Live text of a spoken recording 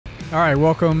All right,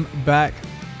 welcome back,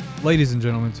 ladies and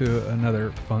gentlemen, to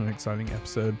another fun and exciting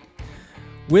episode.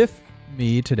 With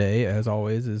me today, as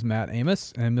always, is Matt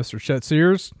Amos and Mr. Chet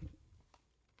Sears.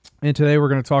 And today we're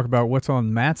going to talk about what's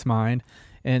on Matt's mind.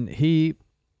 And he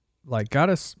got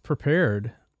us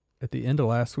prepared at the end of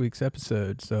last week's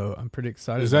episode, so I'm pretty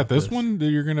excited. Is that this one that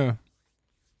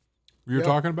you're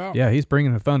talking about? Yeah, he's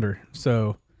bringing the thunder.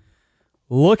 So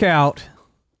look out.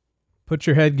 Put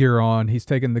your headgear on. He's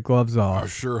taking the gloves off. I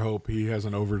sure hope he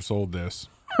hasn't oversold this.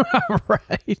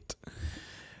 Right.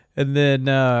 And then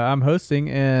I'm hosting,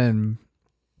 and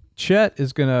Chet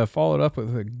is going to follow it up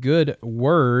with a good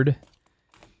word.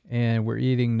 And we're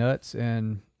eating nuts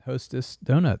and Hostess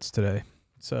donuts today.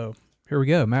 So here we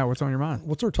go. Matt, what's on your mind?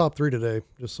 What's our top three today?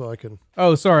 Just so I can...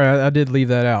 Oh, sorry. I did leave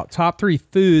that out. Top 3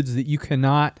 foods that you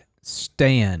cannot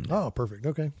stand. Oh, perfect.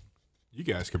 Okay. You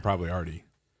guys could probably already...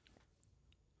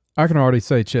 I can already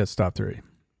say Chet's top 3.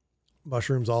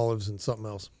 Mushrooms, olives, and something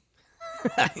else.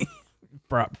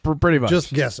 Pretty much.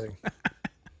 Just guessing.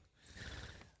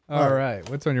 All right.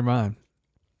 What's on your mind?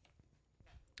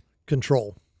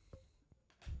 Control.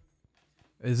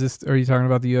 Are you talking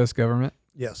about the U.S. government?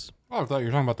 Yes. Oh, I thought you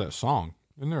were talking about that song.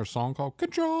 Isn't there a song called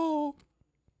Control?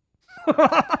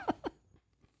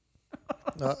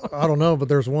 I don't know, but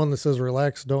there's one that says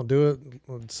relax, don't do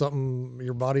it. Something,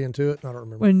 your body into it. I don't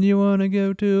remember. When you want to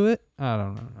go to it? I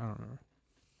don't know.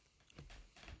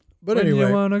 But when anyway.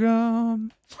 you want to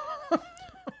go.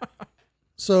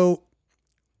 So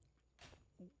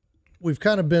we've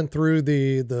kind of been through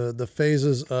the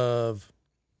phases of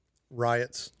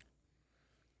riots.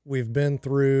 We've been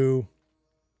through...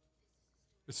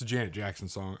 It's a Janet Jackson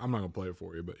song. I'm not going to play it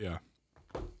for you, but yeah.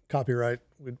 Copyright.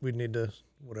 We'd need to,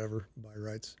 whatever, buy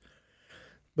rights.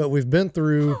 But we've been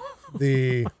through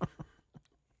the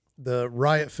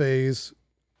riot phase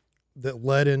that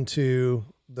led into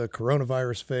the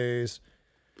coronavirus phase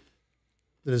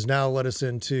that has now led us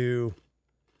into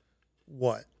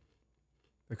what?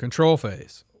 The control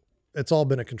phase. It's all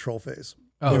been a control phase.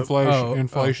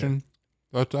 Inflation.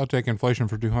 Okay. I'll take inflation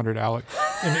for 200, Alex.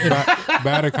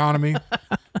 Bad economy.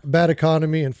 Bad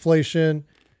economy, inflation.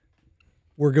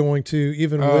 We're going to,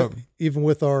 even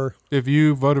with our... If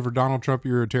you voted for Donald Trump,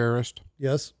 you're a terrorist.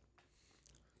 Yes.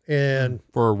 And...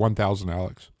 For 1,000,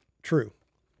 Alex. True.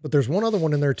 But there's one other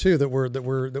one in there too that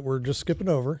we're just skipping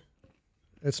over.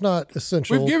 It's not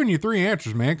essential. We've given you 3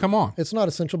 answers, man. Come on. It's not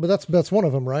essential, but that's one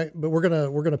of them, right? But we're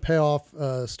gonna pay off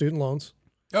student loans.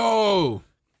 Oh.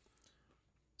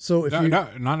 So if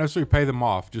not necessarily pay them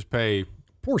off, just pay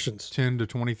portions, 10 to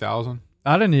 20,000.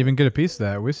 I didn't even get a piece of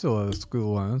that. We still have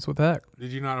school loans. What the heck?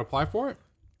 Did you not apply for it?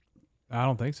 I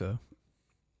don't think so.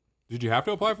 Did you have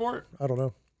to apply for it? I don't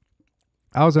know.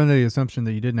 I was under the assumption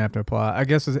that you didn't have to apply. I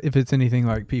guess if it's anything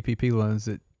like PPP loans,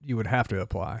 that you would have to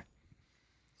apply.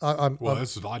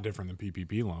 This is a lot different than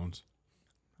PPP loans.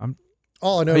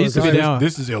 All I know is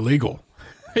this is illegal.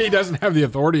 He doesn't have the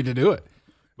authority to do it.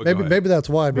 But maybe that's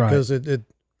why, because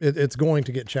it's going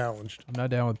to get challenged. I'm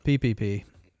not down with PPP.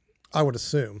 I would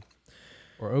assume.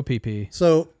 Or OPP.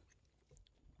 So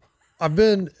I've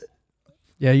been...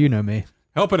 Yeah, you know me.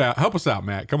 Help us out,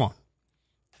 Matt. Come on.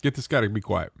 Get this guy to be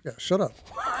quiet. Yeah, shut up.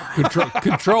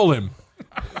 Control him.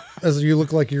 As you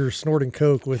look like you're snorting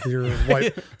coke with your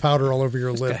white powder all over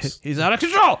your lips. He's out of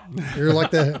control. You're like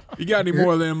that. You got any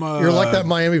more of them? You're like that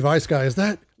Miami Vice guy.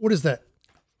 What is that?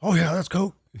 Oh yeah, that's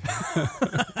coke.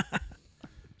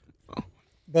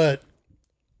 But,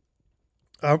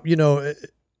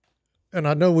 and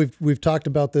I know we've talked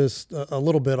about this a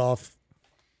little bit off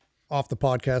the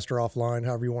podcast or offline,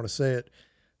 however you want to say it,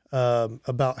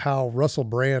 about how Russell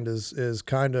Brand is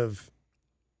kind of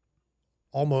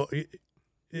almost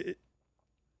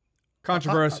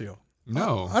controversial.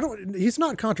 He's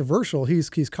not controversial.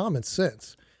 He's common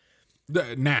sense.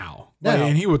 Now.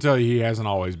 And he will tell you he hasn't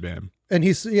always been. And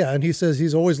he says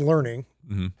he's always learning.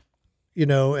 Mm-hmm.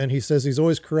 And he says he's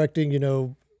always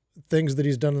correcting, things that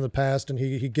he's done in the past, and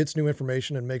he gets new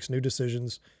information and makes new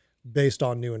decisions based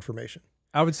on new information.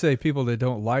 I would say people that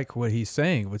don't like what he's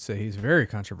saying would say he's very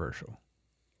controversial.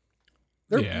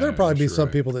 There'll probably be some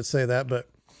people that say that, but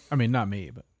I mean, not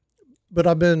me, but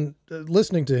I've been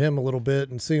listening to him a little bit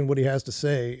and seeing what he has to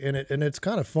say, and it's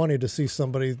kind of funny to see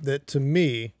somebody that to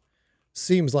me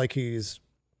seems like he's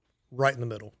right in the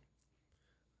middle.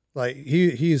 Like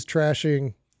he's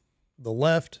trashing the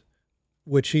left,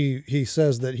 which he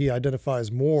says that he identifies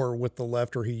more with the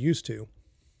left, or he used to,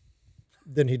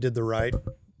 than he did the right.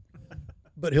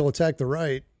 But he'll attack the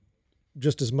right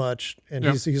just as much. And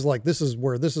he's like, this is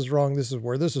where this is wrong. This is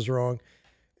where this is wrong.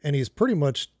 And he's pretty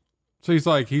much. So he's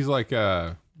like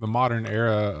the modern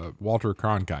era Walter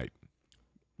Cronkite.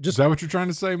 Is that what you're trying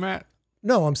to say, Matt?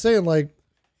 No, I'm saying like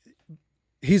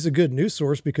he's a good news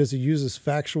source because he uses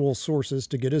factual sources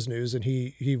to get his news, and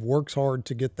he works hard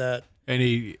to get that. And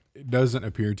he doesn't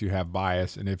appear to have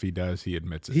bias, and if he does, he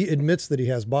admits it. He admits that he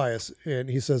has bias, and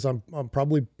he says, I'm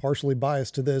probably partially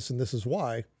biased to this, and this is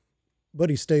why. But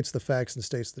he states the facts and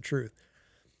states the truth.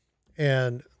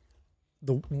 And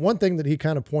the one thing that he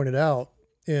kind of pointed out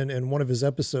in one of his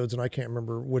episodes, and I can't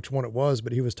remember which one it was,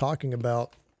 but he was talking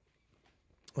about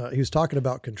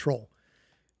control.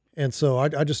 And so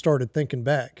I just started thinking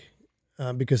back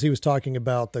because he was talking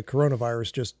about the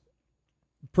coronavirus just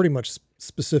pretty much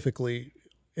specifically,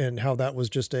 and how that was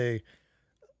just a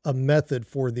method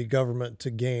for the government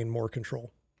to gain more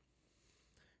control.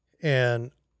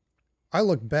 And I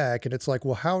look back and it's like,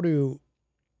 well, how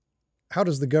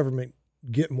does the government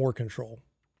get more control?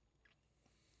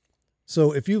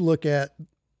 So if you look at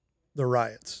the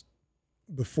riots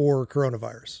before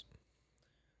coronavirus,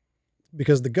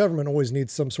 because the government always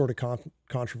needs some sort of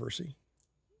controversy.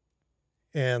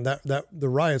 And that the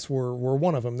riots were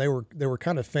one of them. They were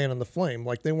kind of fanning the flame,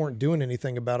 like they weren't doing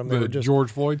anything about them. They were just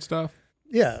George Floyd stuff.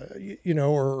 Yeah,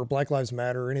 or Black Lives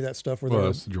Matter, or any of that stuff.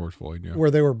 That's George Floyd. Yeah,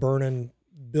 where they were burning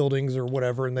buildings or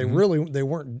whatever, and they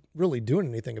weren't really doing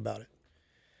anything about it.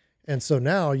 And so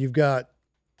now you've got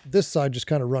this side just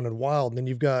kind of running wild, and then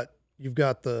you've got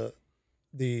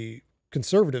the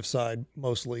conservative side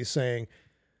mostly saying,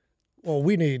 well,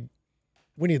 we need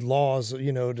laws,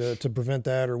 to prevent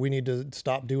that, or we need to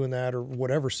stop doing that or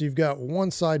whatever. So you've got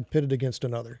one side pitted against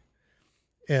another,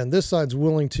 and this side's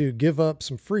willing to give up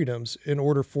some freedoms in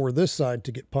order for this side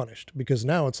to get punished, because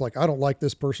now it's like, I don't like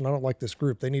this person. I don't like this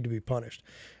group. They need to be punished.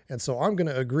 And so I'm going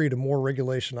to agree to more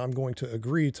regulation. I'm going to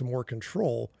agree to more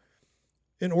control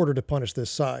in order to punish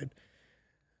this side.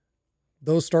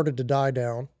 Those started to die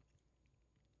down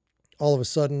all of a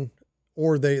sudden.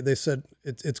 Or they said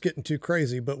it's getting too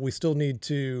crazy, but we still need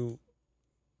to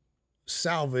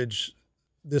salvage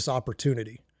this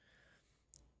opportunity.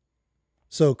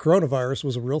 So coronavirus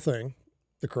was a real thing.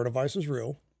 The coronavirus is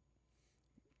real.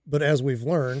 But as we've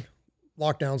learned,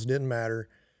 lockdowns didn't matter.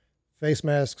 Face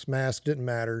masks didn't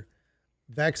matter.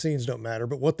 Vaccines don't matter.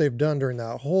 But what they've done during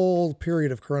that whole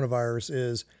period of coronavirus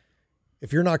is,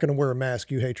 if you're not going to wear a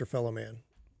mask, you hate your fellow man.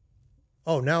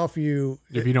 Oh, now if you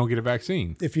don't get a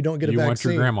vaccine, you want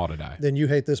your grandma to die, then you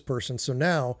hate this person. So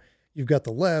now you've got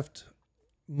the left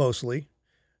mostly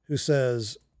who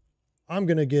says, I'm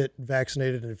going to get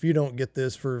vaccinated, and if you don't get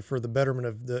this for the betterment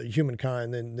of the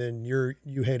humankind, then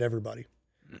you hate everybody,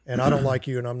 and I don't like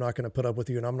you, and I'm not going to put up with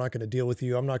you, and I'm not going to deal with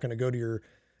you. I'm not going to go to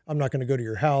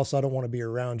your house. I don't want to be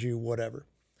around you, whatever.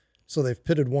 So they've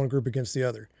pitted one group against the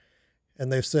other. And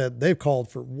they've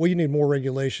called for, we need more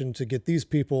regulation to get these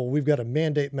people. We've got to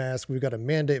mandate masks. We've got to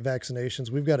mandate vaccinations.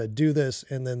 We've got to do this.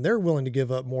 And then they're willing to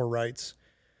give up more rights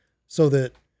so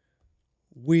that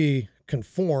we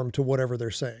conform to whatever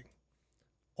they're saying.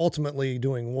 Ultimately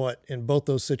doing what in both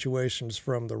those situations,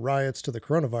 from the riots to the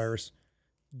coronavirus,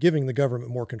 giving the government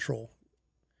more control.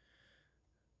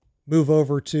 Move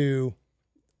over to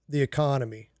the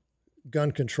economy.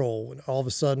 Gun control, and all of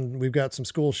a sudden we've got some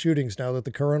school shootings now that the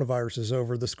coronavirus is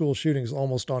over. The school shootings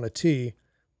almost on a T,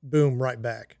 boom, right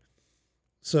back.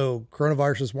 So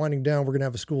coronavirus is winding down. We're going to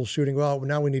have a school shooting. Well,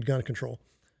 now we need gun control.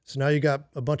 So now you got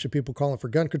a bunch of people calling for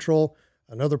gun control.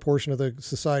 Another portion of the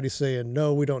society saying,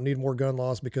 no, we don't need more gun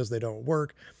laws because they don't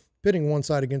work. Pitting one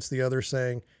side against the other,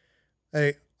 saying,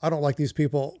 hey, I don't like these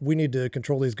people. We need to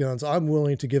control these guns. I'm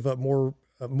willing to give up more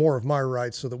of my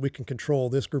rights so that we can control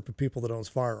this group of people that owns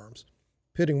firearms.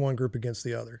 Pitting one group against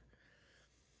the other.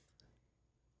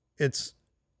 And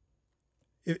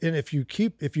if you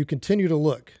continue to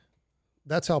look,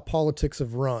 that's how politics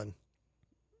have run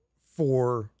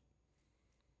for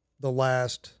the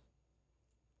last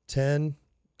 10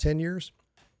 years.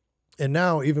 And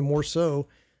now even more so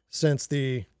since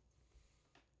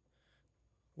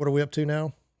what are we up to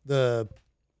now? The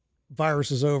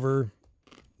virus is over.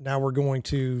 Now we're going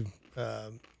to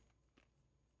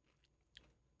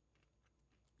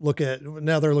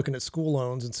now they're looking at school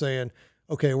loans and saying,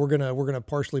 okay, we're gonna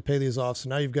partially pay these off. So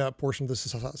now you've got a portion of the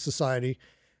society,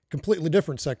 completely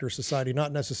different sector of society,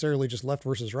 not necessarily just left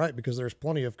versus right, because there's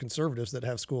plenty of conservatives that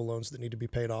have school loans that need to be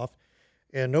paid off.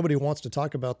 And nobody wants to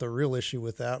talk about the real issue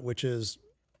with that, which is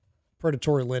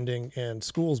predatory lending and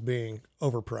schools being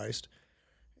overpriced.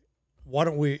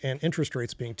 And interest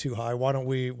rates being too high. Why don't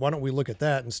we look at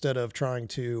that instead of trying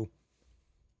to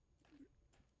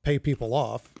pay people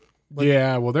off?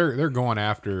 Yeah, well, they're going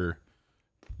after.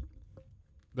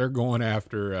 They're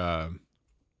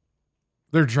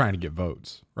trying to get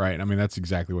votes, right? I mean, that's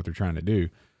exactly what they're trying to do.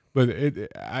 But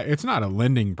it's not a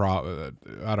lending problem.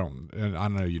 I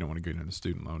know you don't want to get into the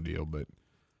student loan deal, but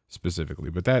specifically,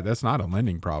 but that's not a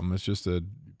lending problem. It's just that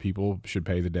people should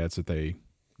pay the debts that they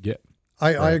get.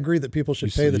 I agree that people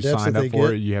should pay the debts that they get. You signed up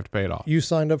for it, you have to pay it off. You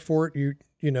signed up for it.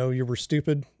 You were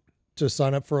stupid to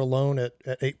sign up for a loan at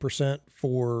 8%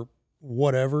 for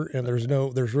whatever, and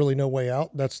there's really no way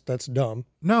out. That's dumb.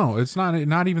 No, it's not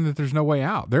even that there's no way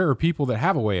out. There are people that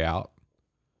have a way out.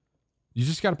 You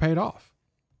just got to pay it off.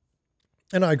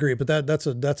 And I agree, but that's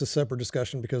a separate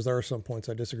discussion because there are some points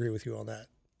I disagree with you on that.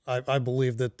 I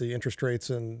believe that the interest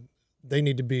rates they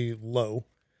need to be low.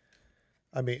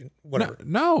 I mean, whatever.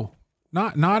 No,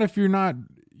 not if you're not.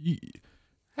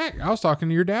 Heck, I was talking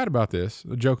to your dad about this.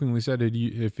 I jokingly said,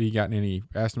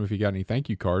 asked him if he got any thank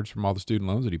you cards from all the student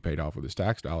loans that he paid off with his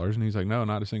tax dollars, and he's like, no,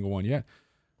 not a single one yet.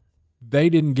 They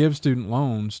didn't give student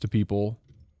loans to people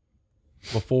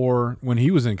before when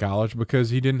he was in college because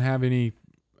he didn't have any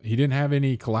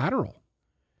collateral.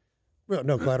 Well,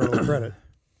 no collateral credit.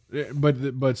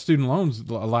 But student loans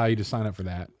allow you to sign up for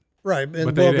that. Right. And,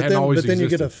 but then you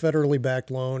get a federally backed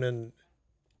loan, and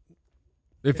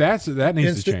if that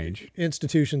needs to change.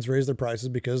 Institutions raise their prices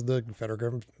because the federal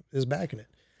government is backing it.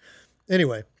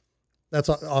 Anyway, that's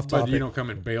off topic. But you don't come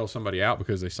and bail somebody out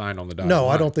because they signed on the dotted line.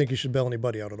 line. I don't think you should bail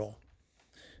anybody out at all.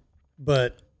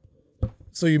 But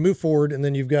so you move forward, and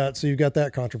then you've got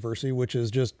that controversy, which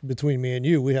is just between me and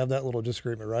you. We have that little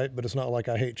disagreement, right? But it's not like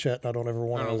I hate Chet and I don't ever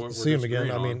want to see him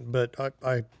again. I mean, but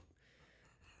I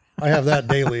have that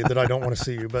daily that I don't want to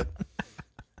see you. But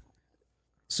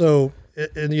so,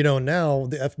 and now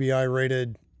the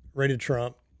FBI raided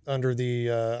Trump under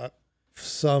the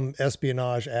some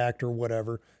espionage act or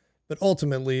whatever. But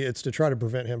ultimately, it's to try to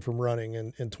prevent him from running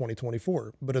in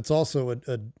 2024. But it's also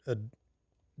a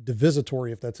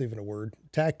divisatory, if that's even a word,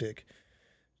 tactic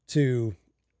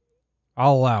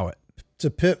I'll allow it, to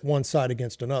pit one side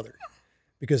against another,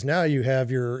 because now you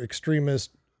have your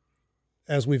extremist,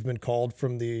 as we've been called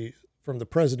from the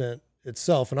president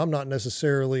itself. And I'm not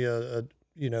necessarily a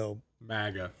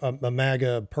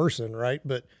MAGA person, right?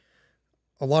 But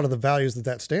a lot of the values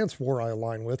that stands for, I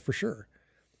align with for sure.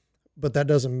 But that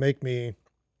doesn't make me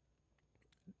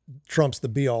Trump's the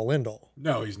be all end all.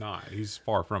 No, he's not. He's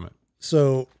far from it.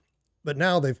 So, but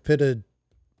now they've pitted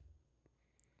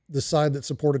the side that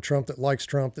supported Trump, that likes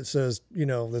Trump, that says,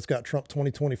 that's got Trump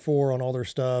 2024 on all their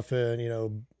stuff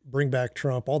and, bring back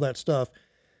Trump, all that stuff.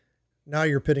 Now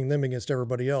you're pitting them against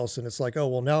everybody else. And it's like, oh,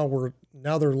 well,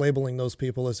 now they're labeling those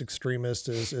people as extremists,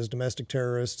 as domestic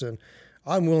terrorists. And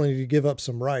I'm willing to give up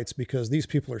some rights because these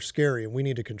people are scary and we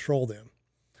need to control them.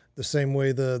 The same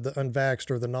way the unvaxxed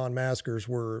or the non-maskers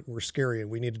were scary and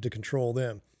we needed to control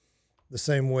them. The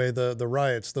same way the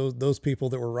riots, those people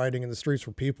that were rioting in the streets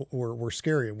were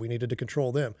scary and we needed to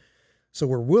control them. So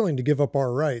we're willing to give up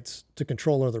our rights to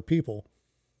control other people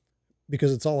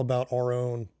because it's all about our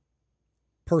own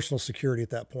personal security at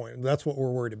that point. And that's what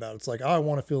we're worried about. It's like, I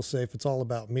want to feel safe. It's all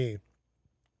about me,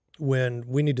 when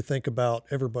we need to think about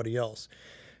everybody else.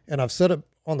 And I've said it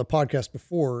on the podcast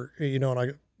before,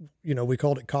 and we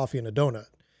called it coffee and a donut,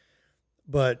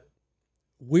 but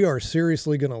we are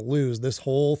seriously going to lose this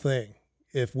whole thing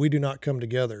if we do not come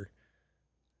together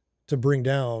to bring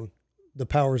down the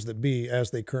powers that be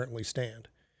as they currently stand.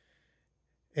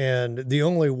 And the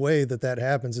only way that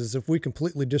happens is if we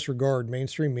completely disregard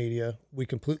mainstream media, we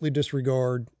completely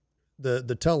disregard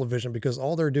the television, because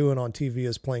all they're doing on TV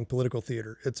is playing political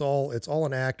theater. It's all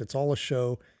an act. It's all a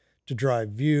show to drive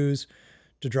views,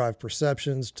 to drive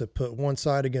perceptions, to put one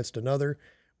side against another.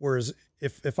 Whereas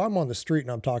if I'm on the street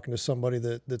and I'm talking to somebody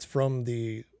that's from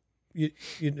the,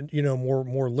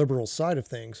 more liberal side of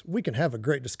things, we can have a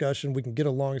great discussion. We can get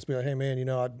along and be like, hey man,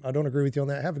 I don't agree with you on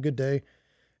that. Have a good day.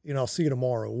 I'll see you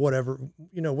tomorrow, whatever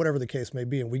the case may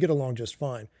be. And we get along just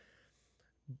fine.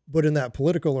 But in that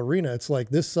political arena, it's like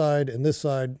this side and this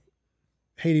side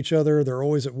hate each other. They're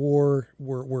always at war.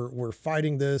 We're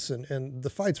fighting this. And the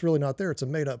fight's really not there. It's a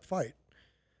made up fight,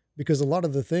 because a lot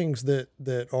of the things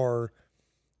that are,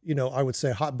 I would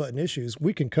say hot button issues,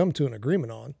 we can come to an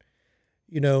agreement on,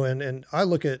 and I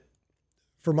look at,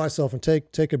 for myself, and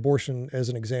take abortion as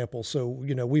an example. So,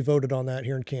 we voted on that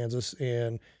here in Kansas,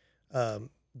 and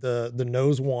the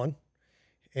no's won,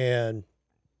 and,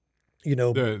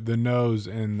 the no's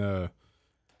and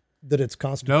that it's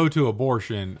constitutional. No to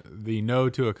abortion, the no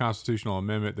to a constitutional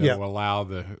amendment that will allow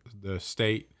the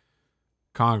state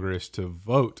Congress to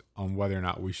vote on whether or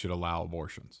not we should allow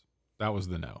abortions. That was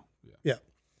the no. Yeah.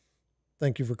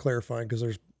 Thank you for clarifying, because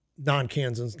there's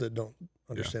non-Kansans that don't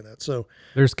understand that. So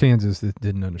there's Kansas that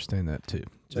didn't understand that too.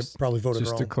 They probably voted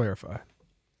wrong. Just to clarify.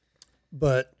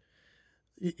 But,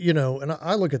 you know, and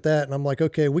I look at that and I'm like,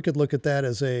 okay, we could look at that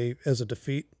as a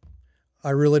defeat. I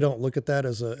really don't look at that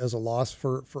as a loss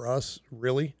for us,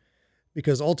 really,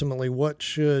 because ultimately what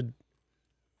should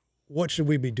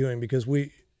we be doing? Because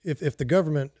if the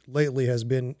government lately has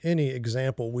been any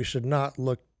example, we should not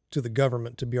look to the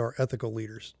government to be our ethical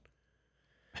leaders.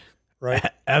 Right?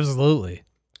 Absolutely.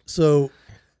 So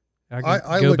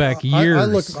I look back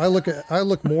years. I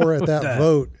look more at that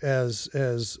vote as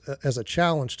a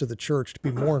challenge to the church to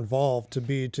be more involved, to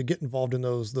get involved in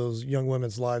those young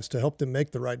women's lives, to help them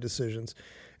make the right decisions.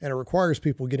 And it requires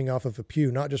people getting off of a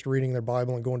pew, not just reading their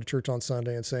Bible and going to church on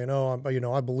Sunday and saying, "Oh,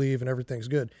 I believe and everything's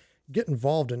good." Get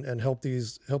involved and help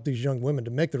these young women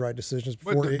to make the right decisions.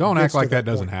 Before don't act like that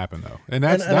doesn't happen though. And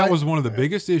that was one of the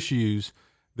biggest issues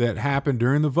that happened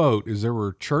during the vote. Is there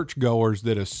were churchgoers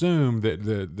that assumed that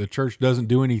the church doesn't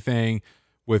do anything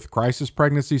with crisis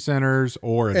pregnancy centers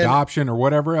or adoption or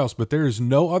whatever else. But there is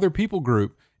no other people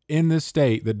group in this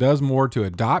state that does more to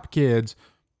adopt kids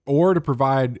or to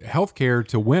provide health care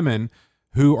to women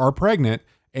who are pregnant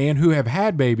and who have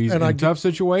had babies in tough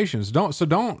situations.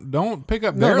 Don't pick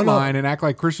up their line and act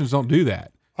like Christians don't do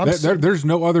that. There's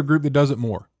no other group that does it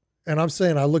more. And I'm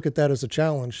saying I look at that as a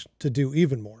challenge to do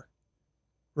even more.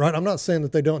 Right? I'm not saying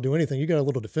that they don't do anything. You got a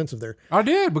little defensive there. I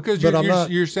did, because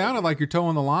you're sounding like you're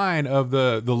towing the line of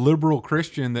the liberal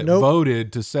Christian that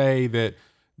voted to say that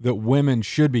women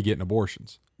should be getting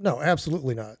abortions. No,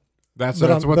 absolutely not. That's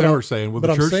what they were saying. Well,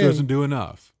 the church doesn't do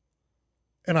enough.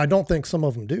 And I don't think some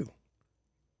of them do.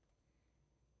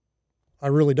 I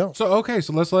really don't. So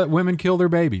let's let women kill their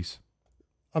babies.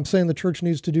 I'm saying the church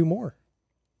needs to do more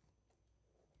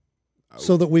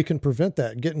so that we can prevent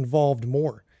that, get involved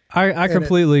more. I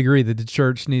completely agree that the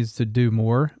church needs to do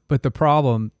more, but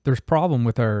there's problem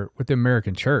with the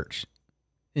American church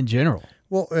in general.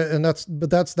 Well, and that's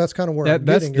kind of where I'm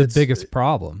getting. That's the biggest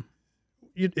problem.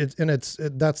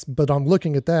 But I'm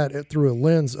looking at that through a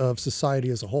lens of society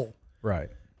as a whole. Right.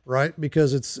 Right.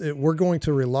 Because we're going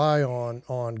to rely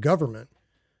on government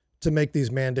to make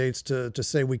these mandates to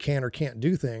say we can or can't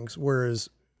do things. Whereas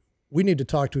we need to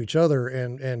talk to each other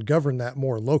and govern that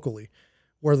more locally.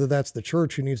 Whether that's the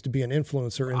church who needs to be an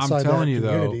influencer inside that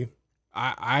community.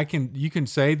 Though, you can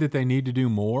say that they need to do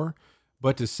more,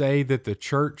 but to say that the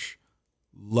church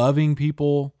loving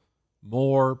people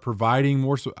more, providing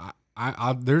more,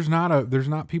 there's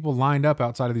not people lined up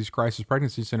outside of these crisis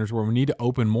pregnancy centers where we need to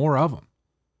open more of them.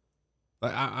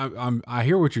 I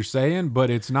hear what you're saying, but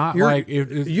it's not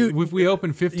if we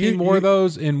open 15 more of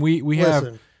those and we have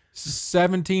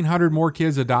 1,700 more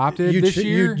kids adopted this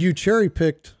year. You cherry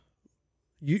picked.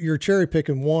 You're cherry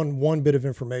picking one bit of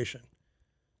information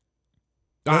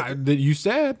that you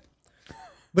said,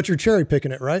 but you're cherry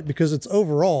picking it, right? Because it's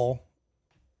overall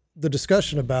the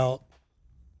discussion about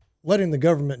letting the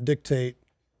government dictate,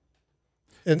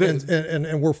 and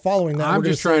we're following that. I'm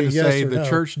just trying to say the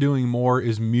church doing more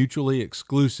is mutually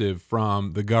exclusive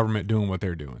from the government doing what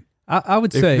they're doing. I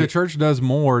would say if the church does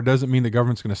more, doesn't mean the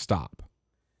government's going to stop.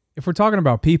 If we're talking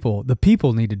about people, the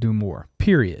people need to do more,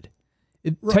 period.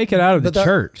 Take it out of the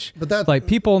church. But that's like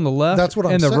people on the left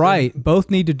and the right both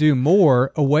need to do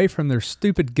more away from their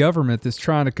stupid government that's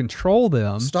trying to control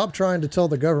them. Stop trying to tell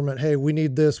the government, hey, we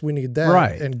need this, we need that,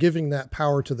 right, and giving that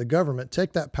power to the government.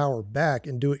 Take that power back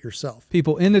and do it yourself.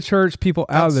 People in the church, people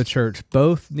out of the church,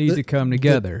 both need to come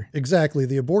together. Exactly.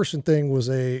 The abortion thing was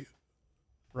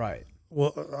right.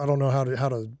 Well, I don't know how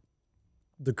to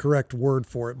the correct word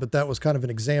for it, but that was kind of an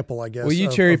example, I guess. Well, you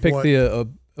cherry picked the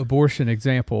abortion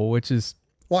example, which is,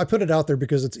 well, I put it out there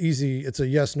because it's easy. It's a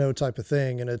yes, no type of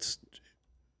thing. And it's,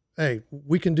 hey,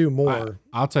 we can do more.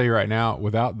 I'll tell you right now,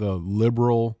 without the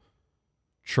liberal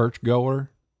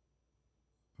churchgoer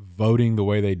voting the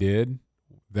way they did,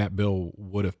 that bill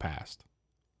would have passed.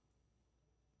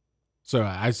 So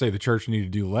I'd say the church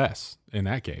needed to do less in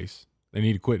that case. They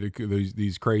need to quit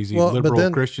these crazy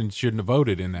liberal Christians shouldn't have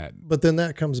voted in that. But then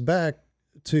that comes back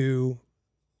to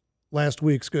last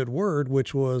week's good word,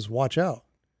 which was watch out,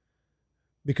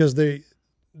 because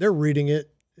they're reading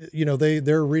it,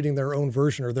 they're reading their own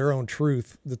version or their own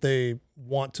truth that they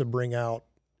want to bring out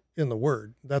in the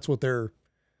word. That's what they're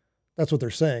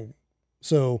saying.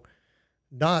 So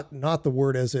not the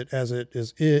word as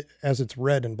it's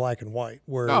read in black and white.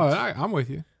 I'm with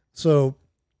you. So,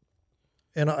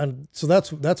 and so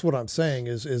that's what I'm saying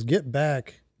is get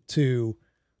back to,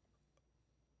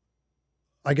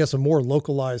 I guess, a more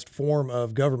localized form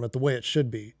of government, the way it should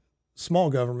be. Small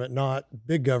government, not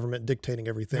big government dictating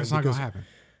everything. That's not going to happen.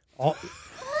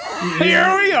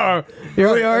 Here we are.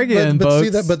 Here we are again,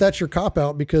 folks. But that's your cop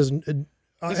out, because it's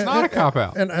not a cop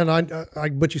out.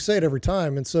 And but you say it every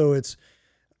time, and so it's.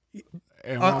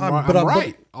 And I'm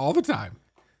right all the time.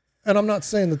 And I'm not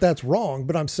saying that that's wrong,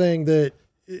 but I'm saying that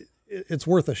it's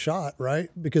worth a shot, right?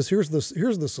 Because here's the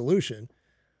solution.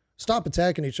 Stop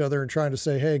attacking each other and trying to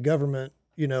say, hey, government,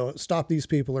 stop these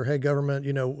people, or hey, government,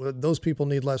 those people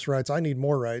need less rights. I need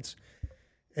more rights.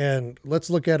 And let's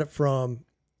look at it from,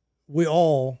 we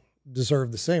all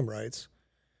deserve the same rights.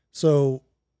 So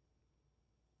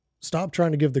stop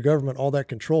trying to give the government all that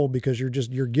control, because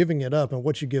you're giving it up. And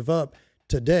what you give up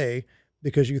today,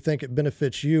 because you think it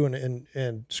benefits you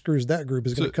and screws that group,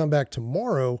 is going to come back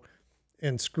tomorrow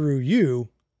and screw you.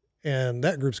 And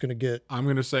that group's going to get. I'm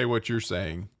going to say what you're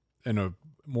saying in a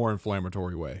more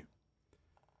inflammatory way.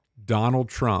 Donald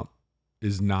Trump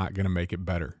is not going to make it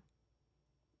better.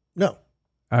 No.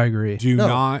 I agree. Do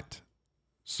not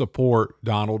support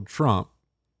Donald Trump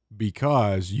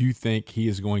because you think he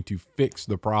is going to fix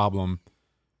the problem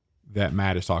that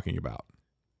Matt is talking about.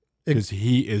 Because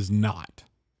he is not.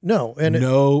 No. And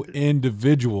no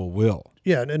individual will.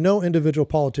 Yeah, and no individual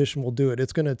politician will do it.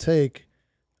 It's going to take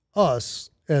us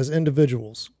as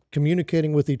individuals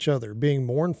communicating with each other, being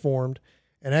more informed,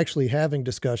 and actually having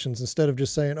discussions instead of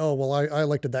just saying, oh, well, I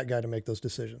elected that guy to make those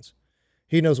decisions.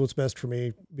 He knows what's best for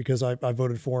me because I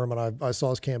voted for him, and I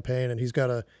saw his campaign, and he's got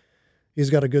a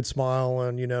good smile,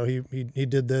 and he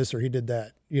did this or he did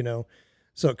that,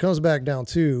 So it comes back down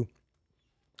to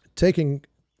taking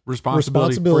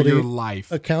responsibility for your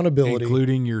life, accountability,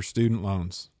 including your student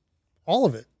loans, all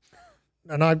of it.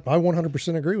 And I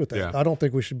 100% agree with that. Yeah. I don't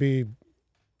think we should be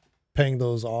paying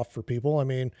those off for people. I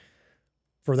mean,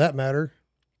 for that matter,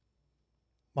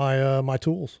 my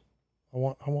tools. I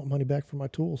want money back for my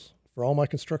tools, for all my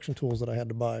construction tools that I had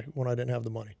to buy when I didn't have the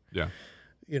money. Yeah.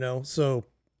 So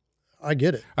I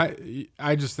get it.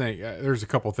 I just think there's a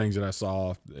couple of things that I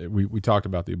saw. We talked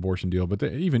about the abortion deal, but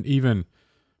even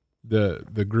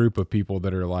the group of people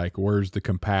that are like, where's the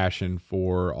compassion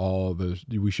for all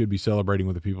we should be celebrating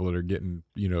with the people that are getting,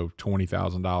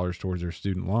 $20,000 towards their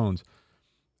student loans.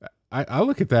 I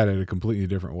look at that in a completely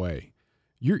different way.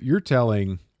 You're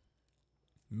telling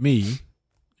me,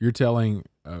 you're telling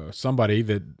somebody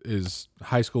that is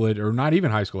high school or not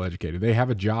even high school educated, they have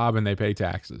a job and they pay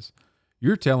taxes.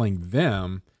 You're telling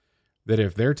them that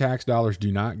if their tax dollars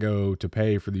do not go to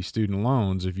pay for these student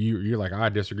loans, if you're like, I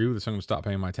disagree with this, I'm going to stop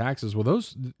paying my taxes. Well,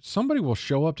 somebody will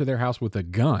show up to their house with a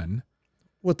gun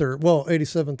with their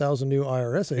 87,000 new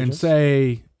IRS agents and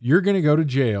say, you're going to go to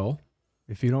jail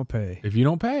if you don't pay.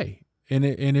 And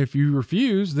if you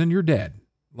refuse, then you're dead.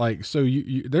 Like, so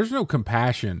there's no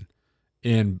compassion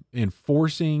in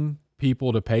forcing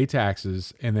people to pay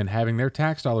taxes and then having their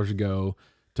tax dollars go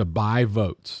to buy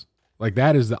votes. Like,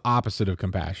 that is the opposite of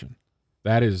compassion.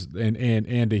 That is,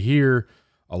 and to hear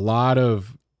a lot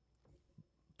of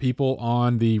people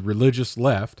on the religious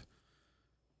left,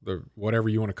 whatever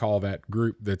you want to call that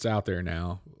group that's out there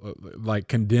now, like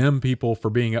condemn people for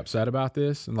being upset about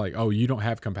this and like, oh, you don't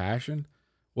have compassion.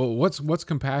 Well, what's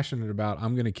compassionate about?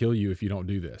 I'm going to kill you if you don't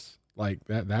do this. Like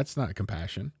that's not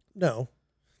compassion. No.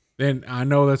 And I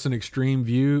know that's an extreme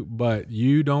view, but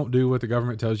you don't do what the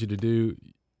government tells you to do.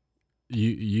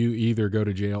 You either go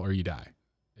to jail or you die.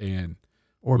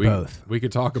 Or both. We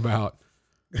could talk about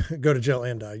go to jail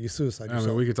and die. You suicide yourself. I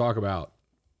mean, we could talk about,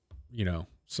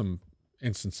 some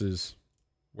instances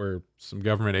where some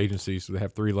government agencies that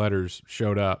have 3 letters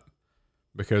showed up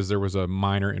because there was a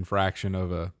minor infraction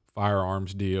of a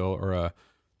firearms deal or a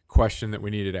question that we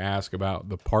needed to ask about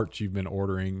the parts you've been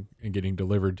ordering and getting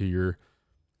delivered to your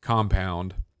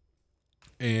compound.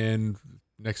 And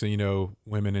next thing you know,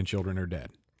 women and children are dead.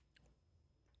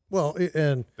 Well,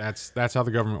 and that's how the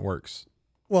government works.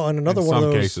 Well, and another in one some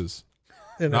of those cases,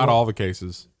 not all the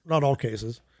cases. Not all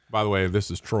cases. By the way,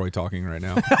 this is Troy talking right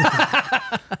now.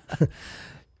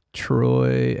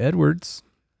 Troy Edwards.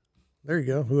 There you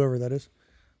go. Whoever that is.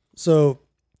 So,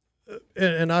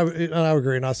 and I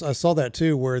agree, and I saw that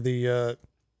too, where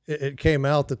it came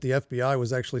out that the FBI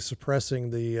was actually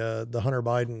suppressing the Hunter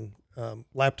Biden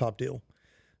laptop deal.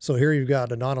 So here you've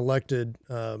got a non-elected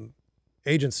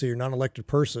agency or non-elected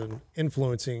person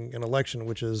influencing an election,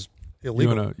 which is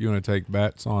illegal. You want to take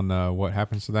bets on what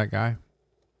happens to that guy?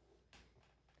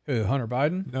 Who, Hunter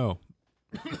Biden? No,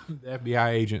 the FBI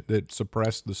agent that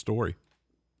suppressed the story.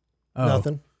 Oh.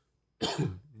 Nothing.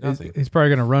 Nothing. He's probably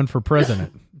going to run for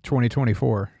president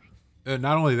 2024.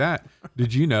 Not only that,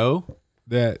 did you know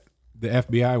that the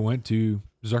FBI went to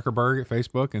Zuckerberg at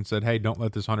Facebook and said, "Hey, don't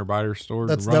let this Hunter Biden story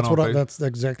run on Facebook." That's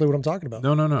exactly what I'm talking about.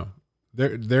 No.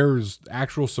 There's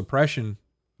actual suppression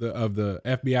of the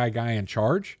FBI guy in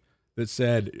charge that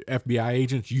said, FBI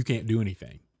agents, you can't do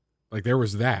anything. Like there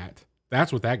was that.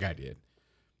 That's what that guy did.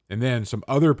 And then some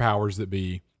other powers that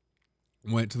be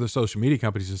went to the social media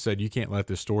companies and said, you can't let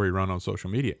this story run on social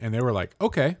media. And they were like,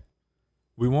 okay,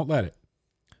 we won't let it.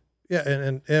 Yeah,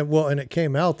 and it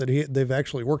came out that they've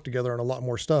actually worked together on a lot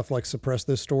more stuff, like suppress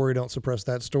this story, don't suppress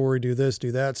that story, do this,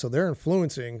 do that. So they're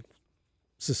influencing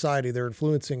society. They're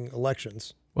influencing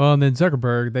elections. Well, and then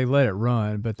Zuckerberg, they let it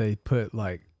run, but they put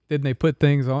didn't they put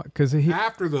things on? Because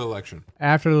After the election.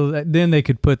 Then they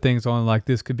could put things on like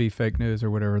this could be fake news or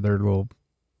whatever. Their little.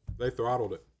 They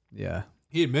throttled it. Yeah.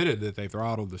 He admitted that they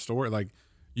throttled the story. Like,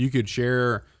 you could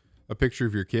share a picture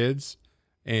of your kids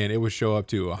and it would show up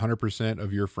to 100%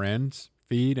 of your friends'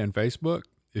 feed and Facebook.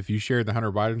 If you shared the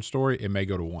Hunter Biden story, it may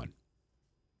go to 1.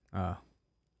 No,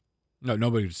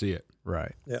 nobody could see it.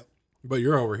 Right. Yeah. But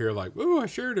you're over here like, oh, I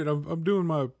shared it. I'm doing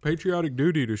my patriotic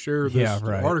duty to share this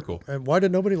article. And why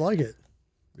did nobody like it?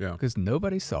 Yeah. Because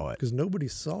nobody saw it. Because nobody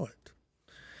saw it.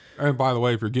 And by the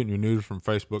way, if you're getting your news from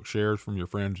Facebook shares from your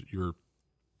friends, you're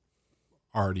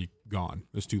already gone.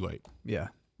 It's too late. Yeah.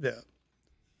 Yeah.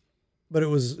 But it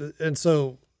was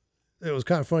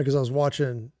kind of funny because I was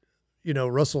watching,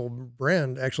 Russell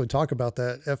Brand actually talk about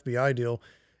that FBI deal,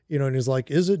 and he's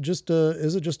like, is it just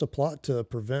a plot to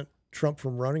prevent Trump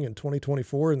from running in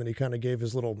 2024? And then he kind of gave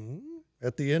his little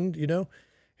at the end,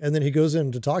 and then he goes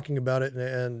into talking about it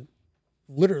and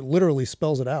literally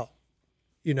spells it out.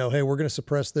 Hey, we're going to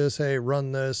suppress this. Hey,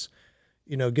 run this,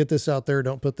 get this out there.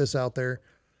 Don't put this out there.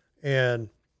 And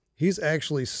he's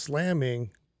actually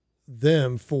slamming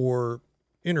them for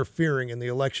interfering in the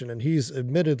election. And he's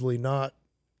admittedly not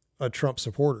a Trump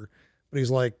supporter, but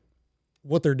he's like,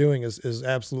 what they're doing is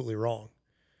absolutely wrong.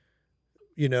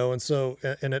 And so,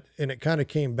 and it kind of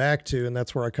came back to, and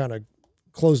that's where I kind of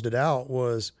closed it out,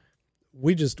 was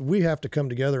we have to come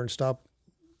together and stop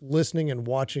listening and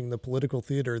watching the political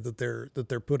theater that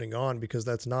they're putting on, because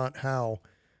that's not how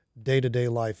day-to-day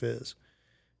life is.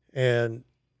 And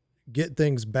get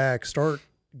things back, start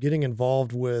getting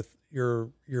involved with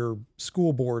your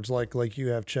school boards, like you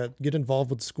have, Chet. Get involved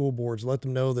with the school boards, let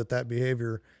them know that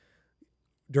behavior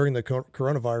during the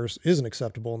coronavirus isn't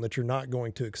acceptable and that you're not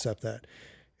going to accept that.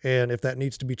 And if that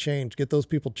needs to be changed, get those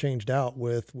people changed out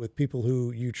with people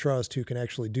who you trust, who can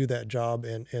actually do that job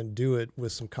and do it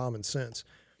with some common sense.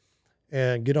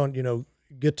 And get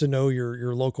to know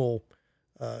your local,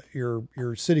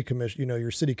 your city commission,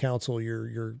 your city council,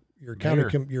 your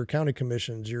county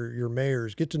commissions, your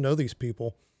mayors. Get to know these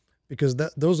people, because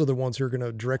those are the ones who are going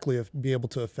to directly be able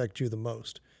to affect you the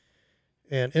most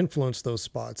and influence those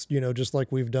spots, just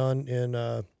like we've done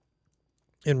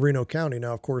in Reno County.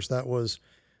 Now, of course, that was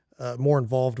more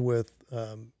involved with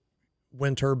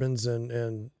wind turbines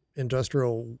and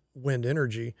industrial wind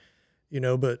energy,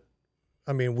 but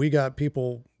I mean, we got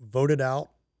people voted out.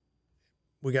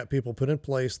 We got people put in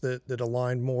place that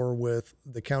aligned more with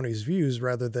the county's views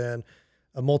rather than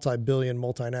a multi-billion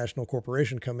multinational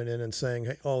corporation coming in and saying,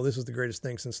 hey, oh, this is the greatest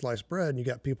thing since sliced bread. And you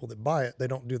got people that buy it. They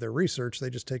don't do their research. They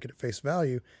just take it at face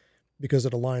value because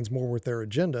it aligns more with their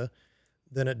agenda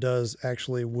than it does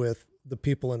actually with the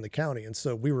people in the county. And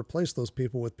so we replaced those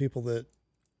people with people that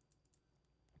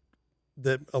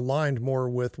aligned more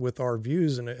with our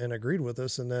views and agreed with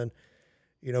us. And then,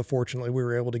 fortunately we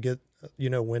were able to get,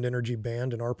 wind energy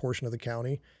banned in our portion of the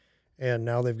county. And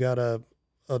now they've got an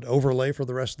overlay for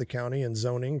the rest of the county and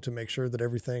zoning to make sure that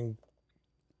everything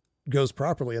goes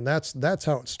properly. And that's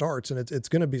how it starts. And it's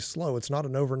going to be slow. It's not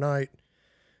an overnight,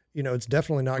 it's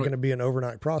definitely not going to be an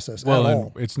overnight process at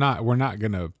all. It's not, we're not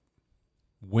going to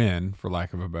win, for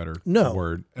lack of a better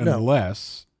word, No.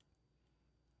 unless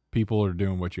people are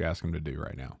doing what you ask them to do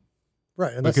right now.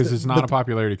 Right. And because it's not a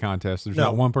popularity contest. There's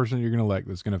not one person you're going to elect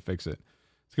that's going to fix it.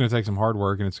 It's going to take some hard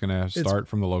work, and it's going to start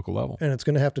from the local level. And it's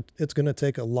going to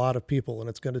take a lot of people, and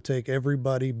it's going to take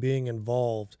everybody being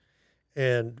involved,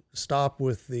 and stop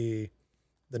with the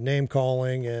name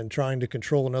calling and trying to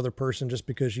control another person just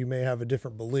because you may have a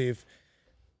different belief.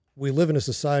 We live in a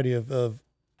society of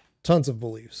tons of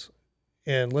beliefs,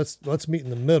 and let's meet in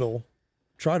the middle,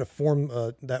 try to form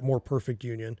that more perfect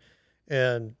union,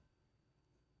 and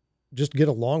just get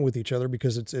along with each other,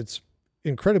 because it's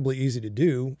incredibly easy to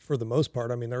do for the most part.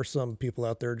 I mean, there are some people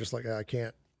out there just like, I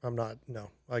can't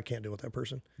deal with that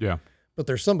person. Yeah. But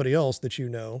there's somebody else that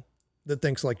that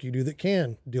thinks like you do that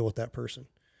can deal with that person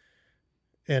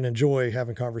and enjoy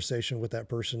having conversation with that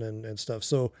person and stuff.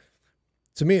 So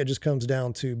to me, it just comes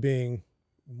down to being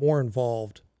more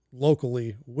involved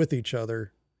locally with each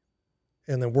other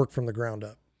and then work from the ground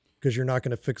up, because you're not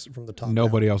going to fix it from the top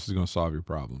Nobody down. else is going to solve your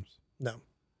problems. No.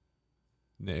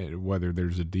 Whether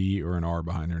there's a D or an R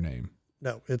behind their name.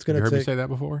 No, it's going to take... Have you heard me say that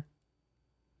before?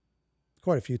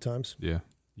 Quite a few times. Yeah.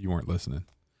 You weren't listening.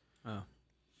 Oh.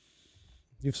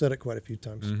 You've said it quite a few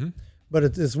times. Mm-hmm. But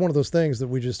it's one of those things that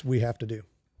we have to do.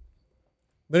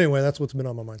 But anyway, that's what's been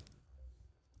on my mind.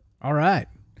 All right.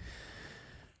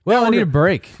 Well, I need a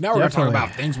break. Now we're going to talk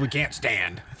about things we can't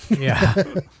stand. Yeah.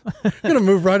 I'm going to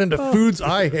move right into foods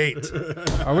I hate.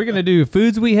 Are we going to do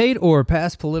foods we hate or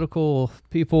past political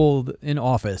people in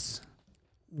office?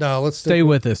 No, let's Stay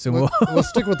with us, and let's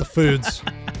stick with the foods.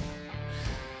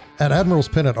 At Admiral's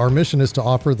Pennant, our mission is to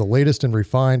offer the latest and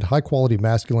refined, high-quality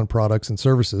masculine products and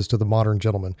services to the modern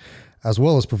gentleman, as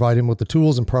well as provide him with the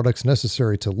tools and products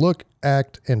necessary to look,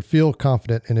 act, and feel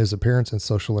confident in his appearance and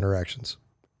social interactions.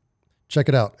 Check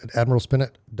it out at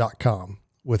admiralspennant.com.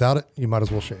 Without it, you might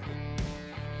as well shave.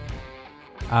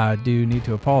 I do need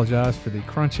to apologize for the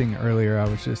crunching earlier. I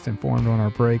was just informed on our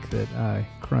break that I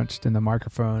crunched in the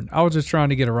microphone. I was just trying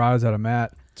to get a rise out of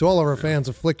Matt. To all of our fans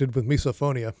afflicted with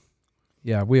misophonia,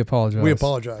 Yeah, we apologize. we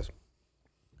apologize.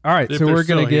 All right, If so they're we're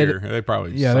gonna still get. here, they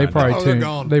probably Yeah, they signed probably out. they're tuned.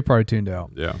 gone. They probably tuned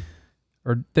out. Yeah.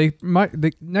 Or they might.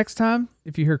 Next time,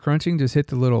 if you hear crunching, just hit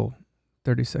the little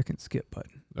 30-second skip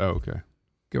button. Oh, okay.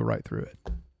 Go right through it.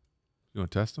 You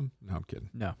want to test them? No, I'm kidding.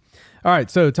 No. All right,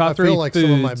 so top I three feel like foods.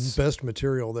 some of my best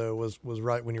material though was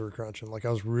right when you were crunching. Like I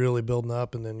was really building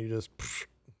up, and then you just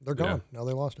they're gone. Now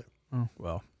they lost it. Oh,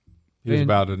 well, He was Then-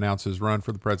 about to announce his run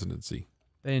for the presidency.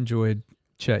 they enjoyed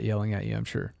Chet yelling at you, I'm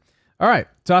sure. All right,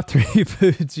 top three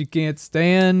foods you can't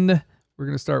stand. We're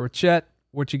gonna start with Chet.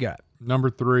 What you got? Number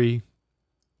 3,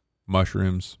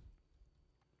 mushrooms.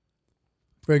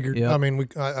 Figured. Yep. I mean,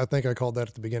 I think I called that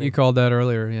at the beginning. You called that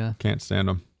earlier, yeah. Can't stand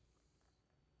them.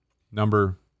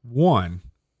 Number 1,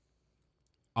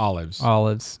 olives.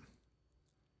 Olives.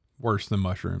 Worse than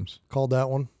mushrooms. Called that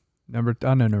one. I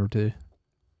know number 2.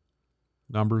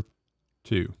 Number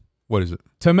 2. What is it?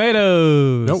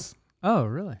 Tomatoes. Nope. Oh,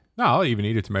 really? No, I'll even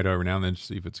eat a tomato every now and then to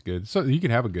see if it's good. So you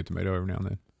can have a good tomato every now and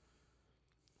then.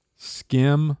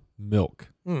 Skim milk.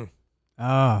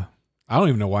 Ah, I don't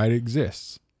even know why it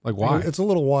exists. Like why? It's a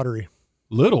little watery.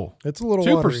 Little. It's a little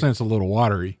watery. 2%'s a little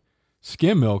watery.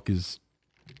 Skim milk is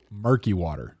murky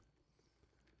water.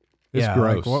 It's yeah,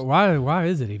 gross. Like, why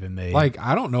is it even made? Like,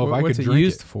 I don't know if I what's could it drink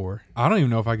used it. for? I don't even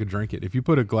know if I could drink it. If you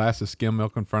put a glass of skim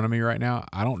milk in front of me right now,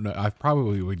 I don't know. I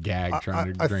probably would gag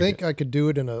trying to I drink think it. I could do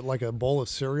it in a bowl of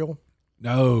cereal,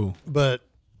 No. but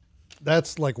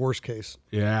that's like worst case.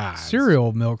 Yeah.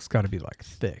 Cereal milk's got to be like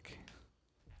thick.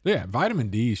 Yeah. Vitamin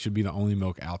D should be the only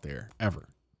milk out there ever.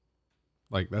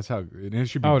 Like, that's how it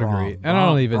should be. I would Braum. agree. And I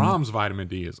don't even- Brahms vitamin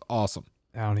D is awesome.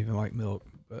 I don't even like milk,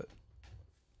 but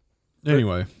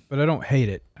Anyway, I don't hate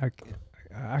it.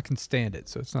 I can stand it,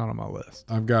 so it's not on my list.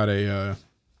 I've got an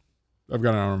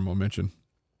honorable mention.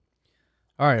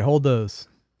 All right, hold those.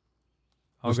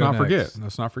 Let's go not next. forget.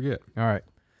 Let's not forget. All right.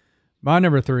 My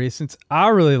number 3, since I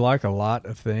really like a lot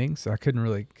of things, I couldn't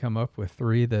really come up with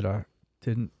 3 that I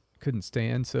couldn't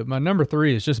stand. So my number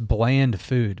 3 is just bland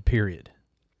food, period.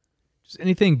 Just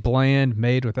anything bland,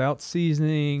 made without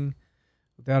seasoning,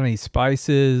 without any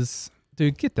spices.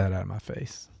 Dude, get that out of my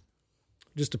face.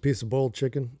 Just a piece of boiled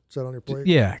chicken set on your plate.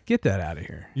 Yeah, get that out of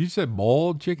here. You said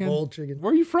boiled chicken? Boiled chicken.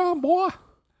 Where you from, boy?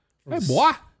 Hey,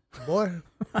 boy. Boy,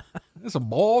 That's a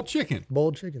boiled chicken.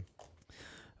 boiled chicken.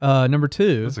 Number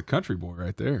 2, That's a country boy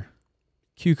right there.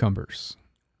 cucumbers.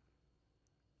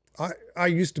 I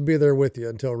used to be there with you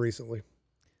until recently.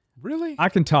 Really? I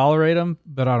can tolerate them,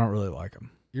 but I don't really like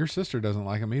them. Your sister doesn't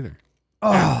like them either.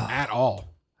 Oh, At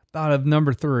all. thought of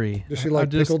number 3. Does she I like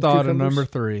just pickled thought cucumbers? of number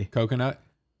 3. Coconut?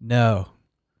 No.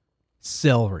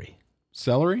 Celery.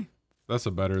 Celery? That's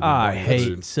a better than I bland hate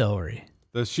food. celery.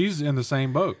 She's in the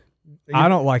same boat. I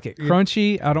don't like it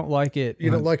crunchy. I don't like it.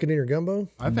 You don't like it in your gumbo?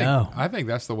 I think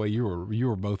that's the way you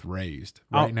were both raised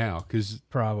right now. Because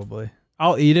Probably.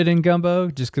 I'll eat it in gumbo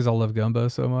just because I love gumbo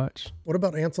so much. What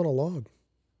about ants on a log?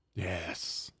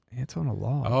 yes. It's on a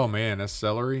log. Oh man, that's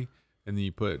celery, and then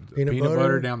you put Peanut peanut butter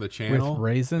butter down the channel With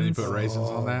raisins? And you put raisins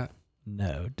on that.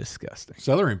 No, disgusting.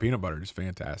 Celery and peanut butter is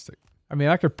fantastic. I mean,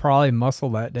 I could probably muscle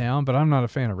that down, but I'm not a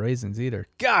fan of raisins either.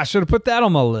 Gosh, should have put that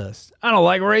on my list. I don't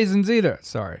like raisins either.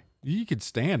 Sorry. You could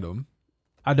stand them.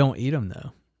 I don't eat them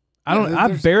though. Yeah, I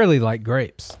there's- barely like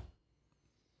grapes.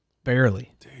 Barely.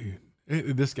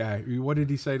 Dude, this guy. What did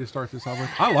he say to start this off with?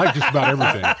 I like just about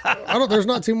everything. There's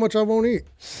not too much I won't eat.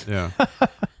 Yeah.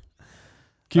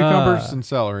 Cucumbers and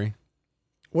celery.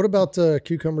 What about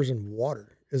cucumbers and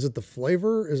water? Is it the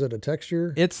flavor? Is it a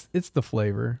texture? It's the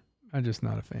flavor. I'm just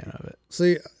not a fan of it.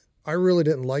 See, I really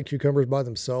didn't like cucumbers by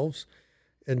themselves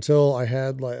until I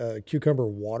had like cucumber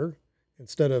water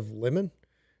instead of lemon.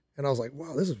 And I was like,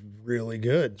 wow, this is really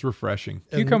good. It's refreshing.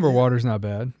 Cucumber water's not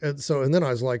bad. And then I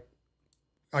was like,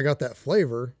 I got that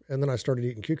flavor. And then I started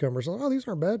eating cucumbers. Like, oh, these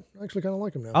aren't bad. I actually kind of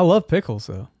like them now. I love pickles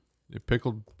though.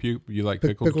 You like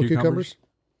pickled cucumbers?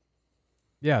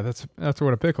 Yeah, that's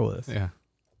what a pickle is. Yeah.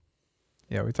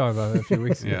 Yeah, we talked about that a few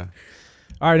weeks ago. Yeah.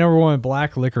 All right, number 1,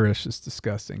 black licorice is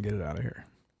disgusting. Get it out of here.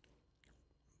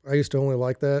 I used to only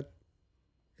like that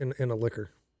in a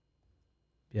liquor.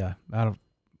 Yeah, I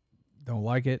don't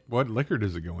like it. What liquor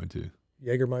does it go into?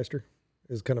 Jägermeister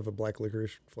is kind of a black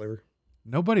licorice flavor.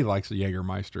 Nobody likes a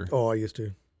Jägermeister. Oh, I used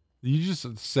to. You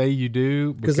just say you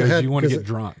do because you want to get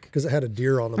drunk. Because it had a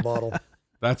deer on the bottle.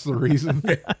 That's the reason.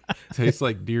 Tastes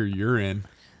like deer urine.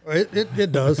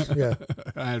 It does, yeah.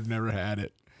 I've never had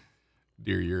it.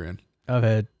 Deer urine. I've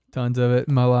had tons of it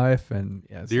in my life, and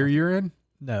yeah, Deer urine?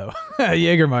 No,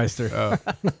 Jägermeister. Oh.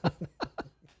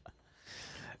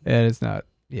 And it's not.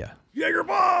 Yeah, Jaeger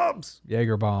bombs.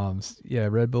 Jaeger bombs. Yeah,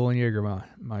 Red Bull and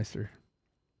Jägermeister.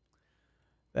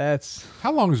 That's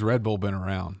How long has Red Bull been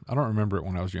around? I don't remember it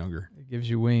when I was younger. it gives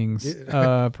you wings.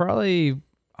 Yeah. Probably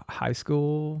high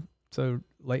school, so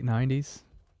late 90s.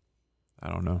 I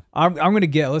don't know. I'm gonna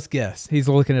guess. Let's guess. He's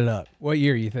looking it up. What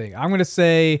year you think? I'm gonna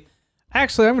say.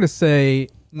 Actually, I'm gonna say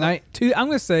I'm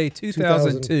gonna say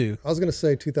 2002. I was going to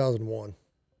say 2001.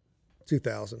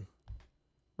 2000.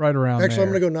 Right around. Actually, there. I'm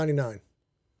going to go 99.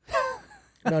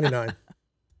 99.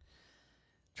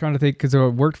 Trying to think because I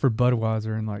worked for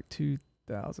Budweiser in like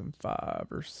 2005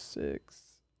 or 6.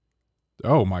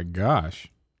 Oh my gosh.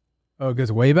 Oh, it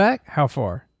goes way back? How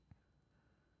far?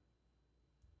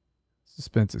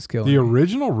 Suspense is killing The me.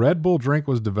 original Red Bull drink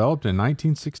was developed in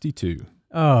 1962.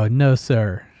 Oh, no,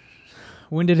 sir.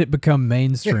 When did it become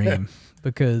mainstream?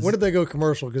 Because When did they go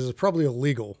commercial? Because it's probably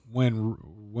illegal.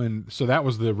 So that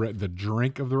was the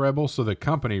drink of the Red Bull. So the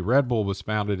company Red Bull was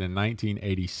founded in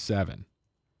 1987.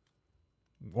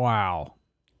 wow.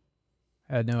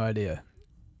 Had no idea.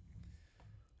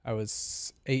 I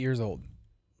was 8 years old.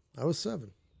 I was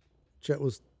 7. Chet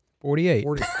was 48.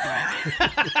 40.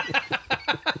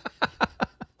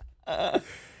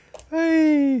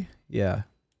 Hey. Yeah.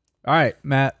 All right,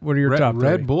 Matt, what are your top three?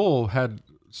 Red Bull had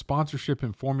sponsorship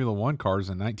in Formula One cars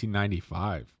in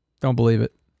 1995. Don't believe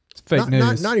it. It's fake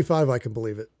news. 95, I can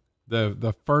believe it.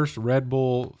 The first Red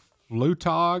Bull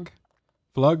Flugtag,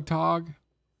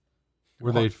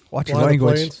 where they Watch your Fly the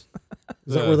language. planes?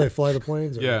 Is that where they fly the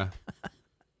planes? or- yeah,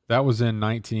 that was in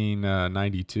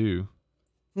 1992.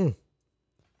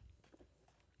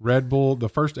 Red Bull, the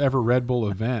first ever Red Bull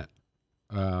event,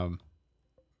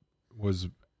 was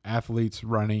athletes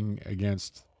running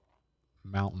against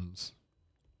mountains.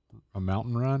 A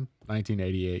mountain run,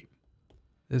 1988.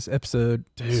 This episode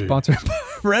is Dude. sponsored by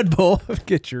Red Bull.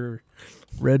 Get your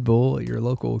Red Bull at your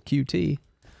local QT.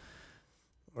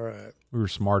 All right. We were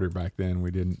smarter back then.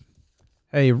 We didn't.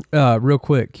 Hey, real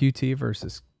quick, QT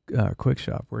versus Quick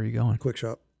Shop. Where are you going? Quick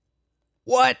shop.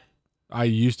 What? I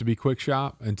used to be Quick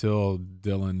Shop until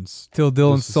Dylan's. Till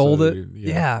Dylan This is sold so- it?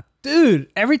 yeah. Yeah. Dude,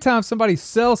 every time somebody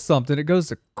sells something, it goes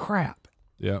to crap.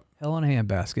 Yep. Hell in a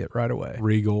handbasket right away.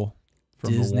 Regal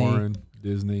from Disney. the Warren.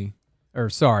 Disney. Or,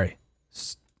 sorry,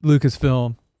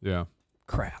 Lucasfilm. Yeah.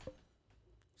 Crap.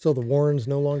 So the Warren's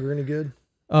no longer any good?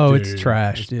 Oh, Dude, it's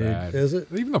trash, it's dude. bad. Is it?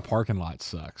 Even the parking lot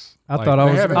sucks. I Like, thought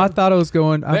they haven't- I thought I was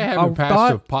going. They I haven't passed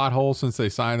thought, a pothole since they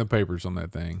signed the papers on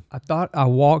that thing. I thought I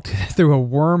walked through a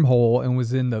wormhole and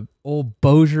was in the old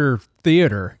Bossier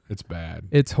Theater. It's bad.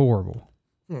 It's horrible.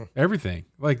 Everything.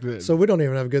 Like the So we don't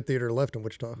even have a good theater left in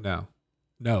Wichita.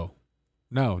 No.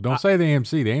 Don't say the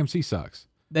AMC. The AMC sucks.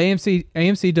 The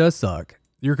AMC does suck.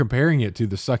 You're comparing it to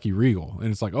the sucky Regal,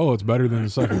 and it's like, oh, it's better than the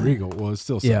sucky Regal. Well, it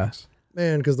still sucks. Yeah.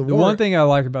 Man, because the The Warren, one thing I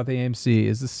like about the AMC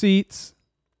is the seats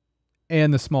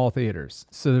and the small theaters.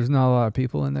 So there's not a lot of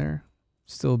people in there.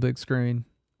 Still a big screen.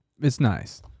 It's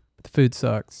nice. But the food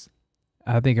sucks.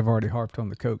 I think I've already harped on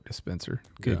the Coke dispenser.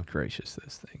 Good Yeah. gracious,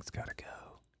 this thing's got to go.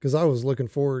 because I was looking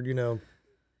forward,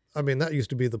 I mean, that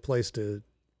used to be the place to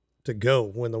go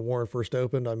when the Warren first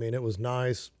opened. I mean, it was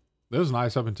nice. It was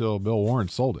nice up until Bill Warren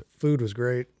sold it. Food was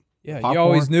great. Yeah, you Popcorn?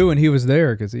 always knew when he was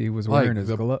there because he was Like wearing his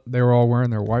the- glove. They were all wearing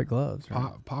their white gloves.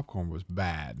 Right? Popcorn was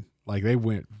bad. Like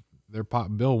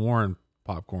Bill Warren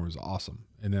popcorn was awesome,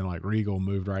 and then like Regal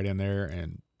moved right in there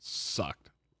and sucked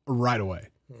right away.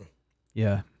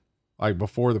 Yeah. Like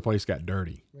before the place got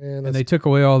dirty. Man, And that's, they took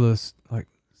away all this like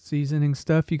seasoning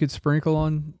stuff you could sprinkle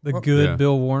on the good Yeah.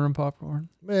 Bill Warren popcorn.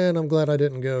 man, I'm glad I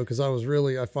didn't go because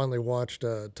I finally watched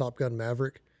Top Gun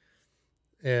Maverick.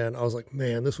 And I was like,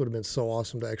 man, this would have been so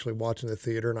awesome to actually watch in the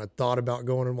theater. And I thought about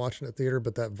going and watching it theater,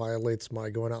 but that violates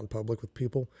my going out in public with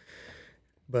people.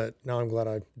 But now I'm glad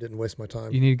I didn't waste my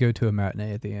time. You need to go to a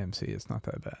matinee at the AMC. It's not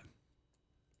that bad.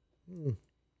 Mm.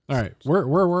 All right, where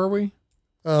were we?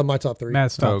 My top 3.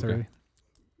 Matt's top Oh, okay. 3.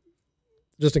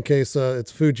 Just in case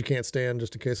it's food you can't stand,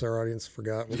 just in case our audience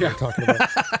forgot what we were talking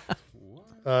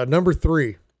about. Number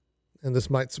 3, and this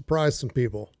might surprise some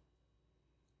people,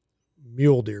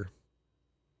 mule deer.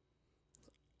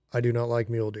 I do not like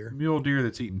mule deer. Mule deer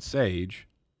that's eating sage.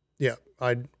 Yeah,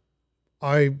 I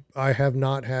have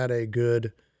not had a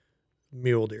good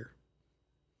mule deer.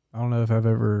 I don't know if I've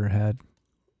ever had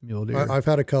mule deer. I've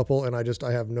had a couple, and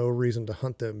I have no reason to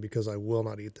hunt them because I will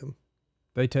not eat them.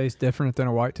 They taste different than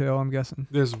a whitetail, I'm guessing.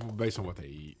 This is based on what they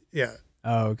eat. Yeah.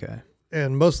 Oh, okay.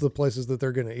 And most of the places that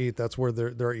they're going to eat, that's where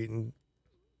they're eating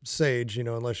sage,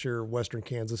 unless you're Western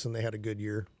Kansas and they had a good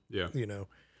year. Yeah.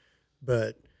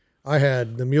 But I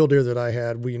had the mule deer that I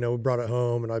had, we brought it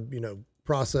home and I,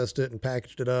 processed it and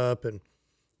packaged it up and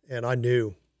I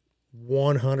knew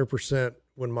 100%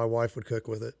 when my wife would cook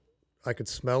with it. I could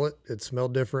smell it. It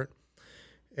smelled different.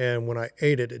 And when I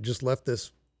ate it, it just left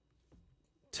this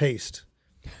taste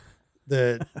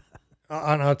that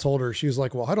I told her, she was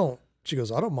like, well, she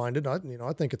goes, I don't mind it. I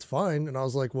think it's fine. And I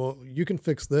was like, well, you can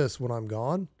fix this when I'm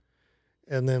gone.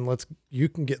 And then you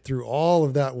can get through all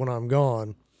of that when I'm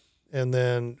gone. And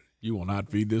then you will not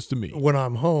feed this to me. When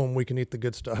I'm home, we can eat the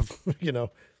good stuff,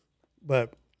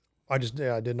 but I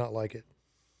did not like it.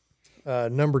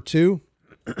 Number 2,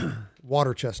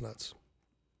 water chestnuts.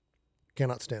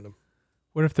 Cannot stand them.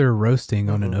 What if they're roasting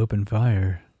on an open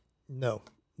fire? No,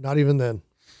 not even then.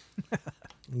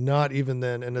 Not even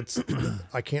then. And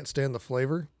I can't stand the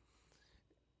flavor.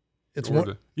 You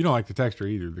don't like the texture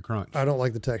either, the crunch. I don't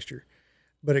like the texture.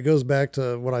 But it goes back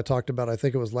to what I talked about. I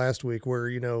think it was last week where,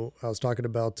 I was talking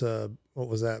about, what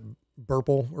was that?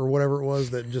 Burple or whatever it was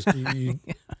that just,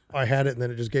 I had it and then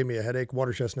it just gave me a headache.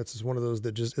 Water chestnuts is one of those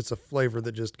that it's a flavor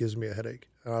that just gives me a headache.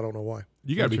 I don't know why.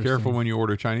 You got to be careful when you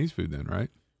order Chinese food then, right?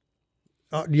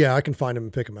 Yeah, I can find them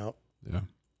and pick them out. Yeah.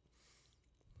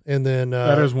 And then.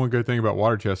 That is one good thing about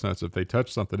water chestnuts. If they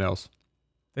touch something else.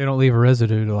 They don't leave a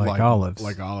residue like olives.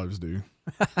 Like olives do.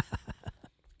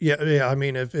 Yeah. I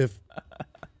mean, if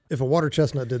a water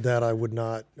chestnut did that, I would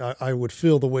not. I would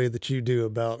feel the way that you do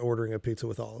about ordering a pizza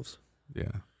with olives.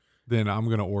 Yeah. Then I'm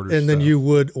going to order. And then you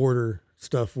would order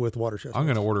stuff with water chestnuts. I'm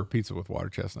going to order pizza with water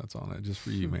chestnuts on it just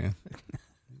for you, man.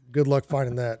 Good luck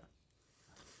finding that.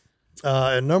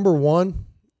 And number 1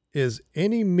 is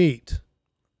any meat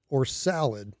or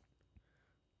salad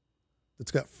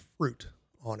that's got fruit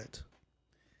on it.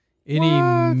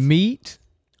 Any meat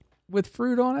with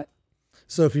fruit on it?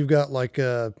 So if you've got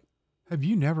have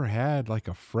you never had like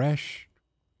a fresh,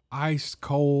 ice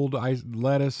cold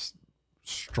lettuce,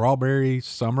 strawberry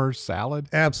summer salad?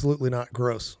 Absolutely not.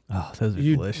 Gross. Oh, those are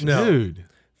delicious. No. Dude.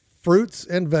 Fruits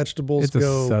and vegetables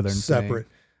go Southern separate.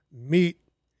 Meat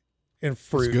and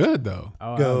fruit it's good though.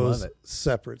 goes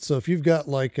separate. So if you've got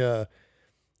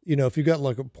if you've got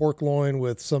like a pork loin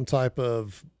with some type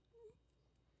of,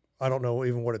 I don't know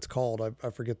even what it's called. I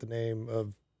forget the name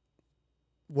of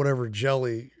whatever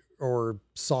jelly or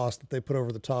sauce that they put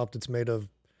over the top that's made of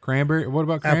cranberry. What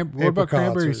about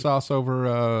cranberry sauce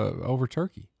over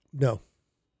turkey? No.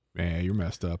 Man, you're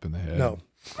messed up in the head. No.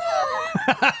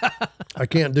 I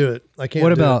can't do it. I can't.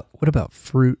 What about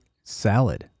fruit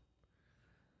salad?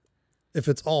 If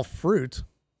it's all fruit,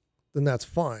 then that's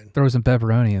fine. Throw some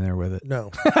pepperoni in there with it. No.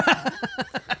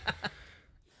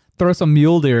 Throw some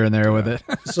mule deer in there with it.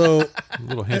 So a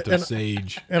little hint of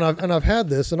sage. And I've had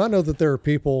this, and I know that there are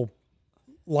people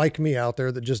like me out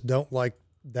there that just don't like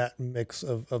that mix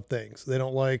of things. They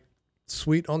don't like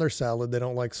sweet on their salad. They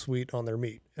don't like sweet on their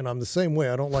meat. And I'm the same way.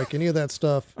 I don't like any of that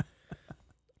stuff.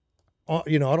 I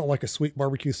don't like a sweet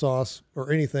barbecue sauce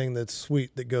or anything that's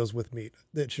sweet that goes with meat.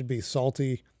 That should be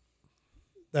salty.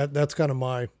 That's kind of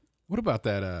my. What about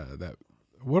that?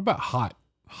 What about hot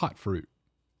fruit?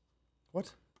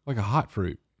 What? Like a hot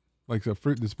fruit, like a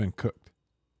fruit that's been cooked.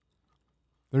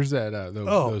 There's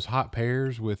those hot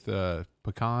pears with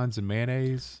pecans and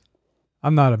mayonnaise.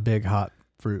 I'm not a big hot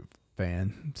fruit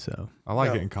fan, so I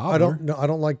like it in cobbler. I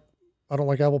don't like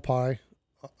apple pie.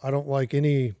 I don't like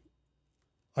any.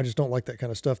 I just don't like that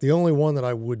kind of stuff. The only one that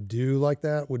I would do like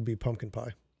that would be pumpkin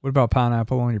pie. What about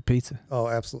pineapple on your pizza? Oh,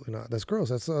 absolutely not. That's gross.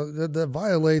 That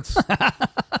violates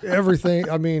everything.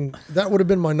 I mean, that would have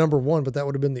been my number 1, but that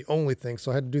would have been the only thing.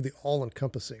 So I had to do the all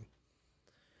encompassing.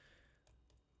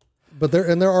 But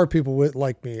there are people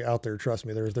like me out there. Trust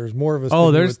me. There's more of us. Oh,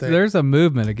 there's a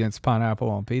movement against pineapple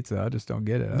on pizza. I just don't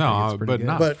get it. No, but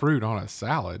not fruit on a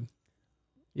salad.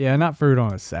 Yeah, not fruit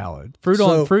on a salad.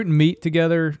 Fruit and meat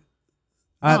together.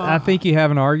 I think you have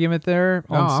an argument there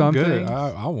on something. I'm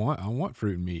good. I want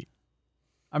fruit and meat.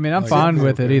 I mean, I'm Like, fine yeah,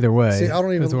 with it okay. either way. See, I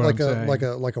don't even is what like I'm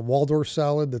saying. like a Waldorf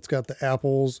salad that's got the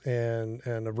apples and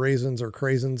the raisins or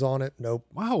craisins on it. Nope,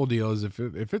 My whole deal is if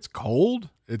it's cold,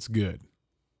 it's good.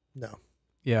 no,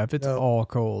 Yeah, if it's Nope. all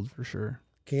cold, for sure.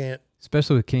 can't.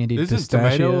 Especially with candied Isn't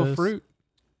pistachios. tomato a fruit?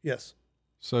 Yes,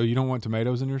 So you don't want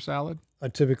tomatoes in your salad? I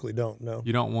typically don't. No,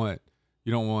 You don't want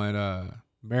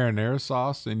marinara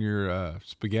sauce in your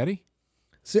spaghetti?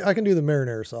 see, I can do the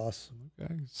marinara sauce.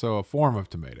 Okay. So a form of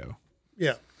tomato.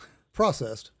 Yeah,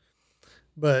 processed,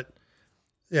 but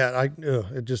yeah,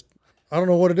 it just I don't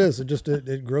know what it is.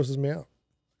 It grosses me out.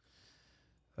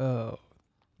 Oh,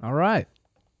 all right.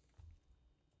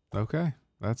 Okay.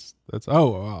 That's So I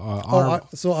will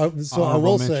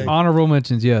honorable say mention. Honorable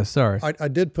mentions, yes. Sorry. I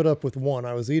did put up with one.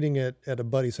 I was eating it at a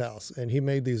buddy's house, and he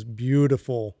made these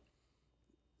beautiful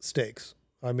steaks.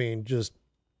 I mean, just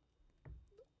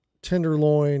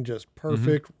tenderloin, just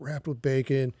perfect, wrapped with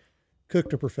bacon,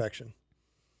 cooked to perfection.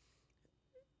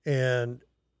 And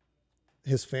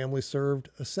his family served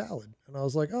a salad, and I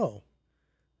was like, "Oh,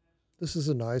 this is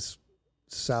a nice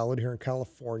salad here in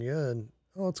California." And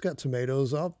it's got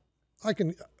tomatoes.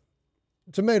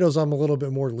 Tomatoes I'm a little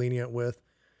bit more lenient with,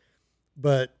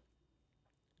 but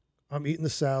I'm eating the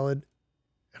salad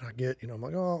and I get, I'm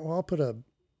like, oh, well, I'll put a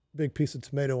big piece of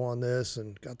tomato on this,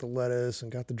 and got the lettuce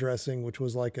and got the dressing, which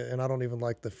was and I don't even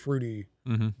like the fruity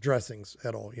dressings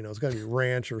at all. It's got to be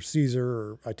ranch or Caesar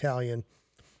or Italian,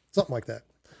 something like that.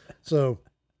 So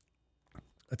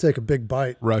I take a big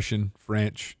bite. Russian,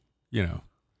 French,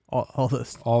 All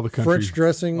this. all the country. French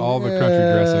dressing. all the country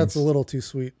dressings. That's a little too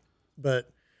sweet, but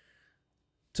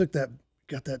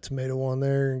got that tomato on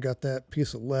there and got that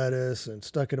piece of lettuce and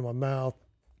stuck it in my mouth.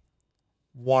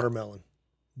 Watermelon,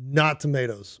 not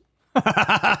tomatoes.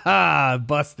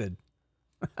 Busted.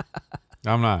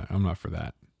 I'm not for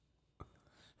that.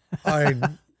 I was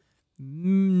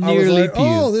Nearly like,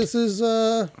 oh,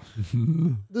 puked.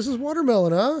 this is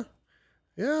watermelon, huh?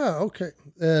 Yeah, okay.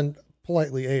 And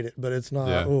politely ate it, but it's not,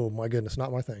 Yeah. oh my goodness,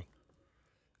 not my thing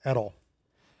at all.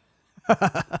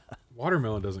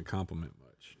 Watermelon doesn't compliment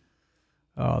much.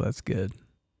 Oh, that's good.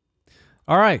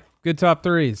 All right. Good top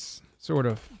threes. Sort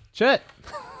of. Chet.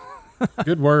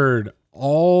 Good word.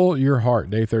 All your heart,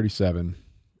 day 37.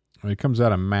 It comes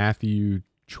out of Matthew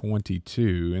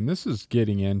 22. And this is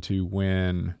getting into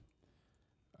when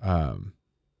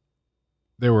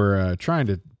they were trying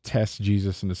to test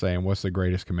Jesus into saying, what's the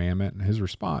greatest commandment? And his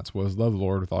response was, love the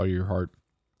Lord with all your heart.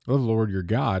 Love the Lord your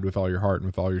God with all your heart and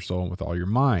with all your soul and with all your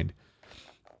mind.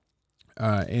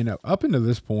 And up until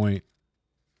this point,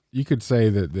 you could say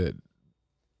that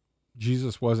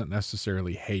Jesus wasn't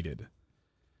necessarily hated.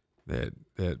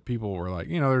 That people were like,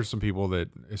 there's some people that,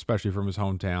 especially from his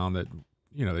hometown, that,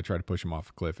 they tried to push him off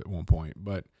a cliff at one point.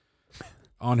 But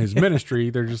on his ministry,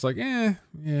 they're just like,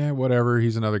 yeah, whatever.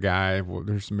 He's another guy. Well,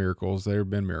 there's some miracles. There have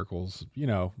been miracles,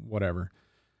 whatever.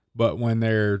 But when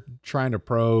they're trying to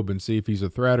probe and see if he's a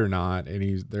threat or not,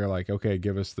 and they're like, okay,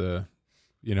 give us the,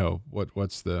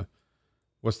 what's the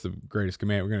greatest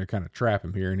command? We're going to kind of trap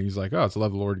him here. And he's like, oh, it's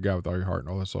love the Lord God with all your heart and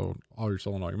all your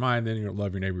soul and all your mind. Then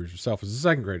love your neighbor as yourself is the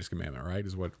second greatest commandment, right?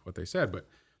 Is what they said. But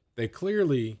they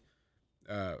clearly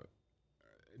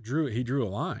drew a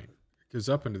line, because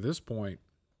up until this point,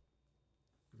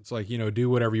 it's like, do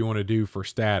whatever you want to do for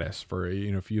status. For,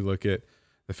 if you look at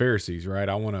the Pharisees, right?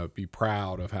 I want to be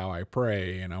proud of how I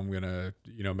pray, and I'm going to,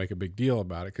 make a big deal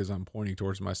about it because I'm pointing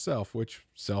towards myself, which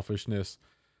selfishness.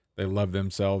 They love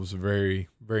themselves very,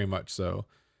 very much so.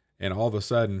 And all of a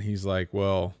sudden he's like,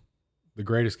 well, the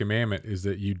greatest commandment is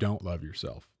that you don't love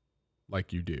yourself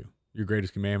like you do. Your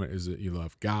greatest commandment is that you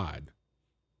love God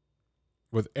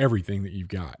with everything that you've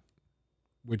got,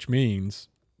 which means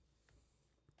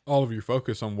all of your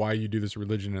focus on why you do this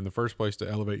religion in the first place to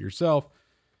elevate yourself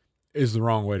is the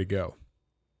wrong way to go.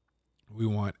 We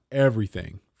want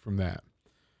everything from that.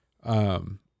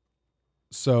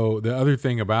 So the other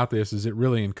thing about this is it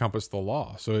really encompassed the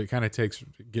law. So it kind of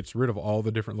gets rid of all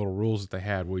the different little rules that they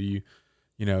had. Well, you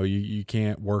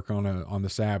can't work on the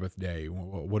Sabbath day.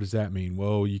 Well, what does that mean?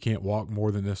 Well, you can't walk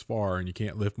more than this far, and you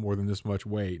can't lift more than this much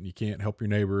weight, and you can't help your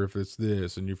neighbor if it's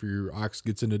this, and if your ox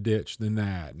gets in a ditch, then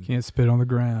that. And Can't spit on the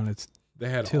ground. they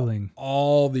had tilling.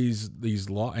 all these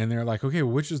law, and they're like, okay,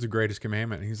 well, which is the greatest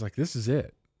commandment? And he's like, this is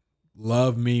it.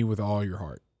 Love me with all your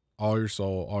heart, all your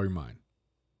soul, all your mind.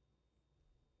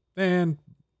 And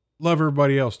love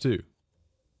everybody else too.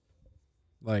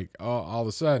 Like all of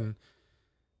a sudden,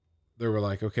 they were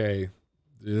like, okay,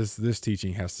 this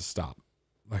teaching has to stop.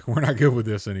 Like, we're not good with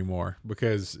this anymore,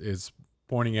 because it's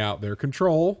pointing out their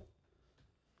control,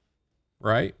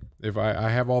 right? If I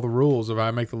have all the rules, if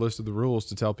I make the list of the rules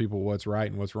to tell people what's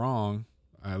right and what's wrong,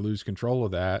 I lose control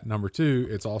of that. Number two,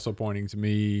 it's also pointing to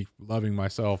me loving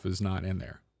myself is not in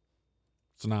there.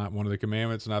 It's not one of the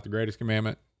commandments, not the greatest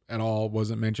commandment at all,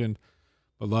 wasn't mentioned,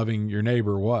 but loving your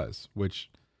neighbor was,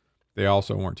 which they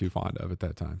also weren't too fond of at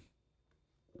that time.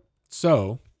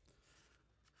 So,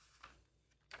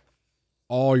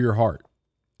 all your heart,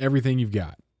 everything you've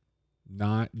got,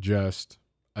 not just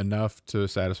enough to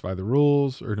satisfy the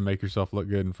rules or to make yourself look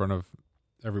good in front of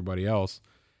everybody else.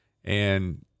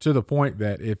 And to the point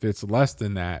that if it's less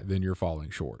than that, then you're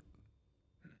falling short.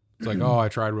 It's like, oh, I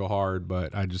tried real hard,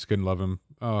 but I just couldn't love him.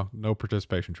 Oh, no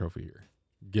participation trophy here.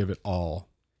 Give it all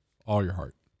your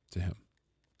heart to him.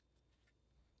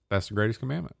 That's the greatest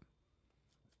commandment.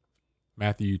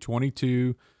 Matthew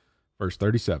 22, verse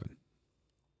 37.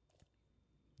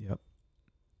 Yep.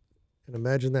 And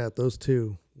imagine that those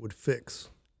two would fix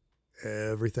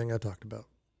everything I talked about.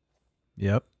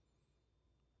 Yep.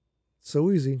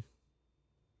 So easy,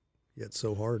 yet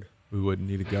so hard. We wouldn't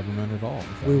need a government at all.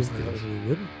 We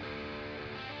wouldn't.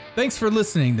 Thanks for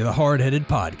listening to the Hardheaded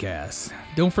Podcast.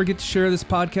 Don't forget to share this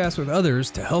podcast with others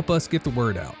to help us get the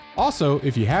word out. Also,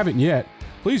 if you haven't yet,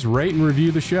 please rate and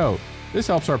review the show. This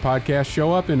helps our podcast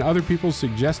show up in other people's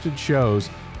suggested shows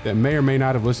that may or may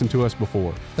not have listened to us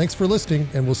before. Thanks for listening,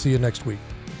 and we'll see you next week.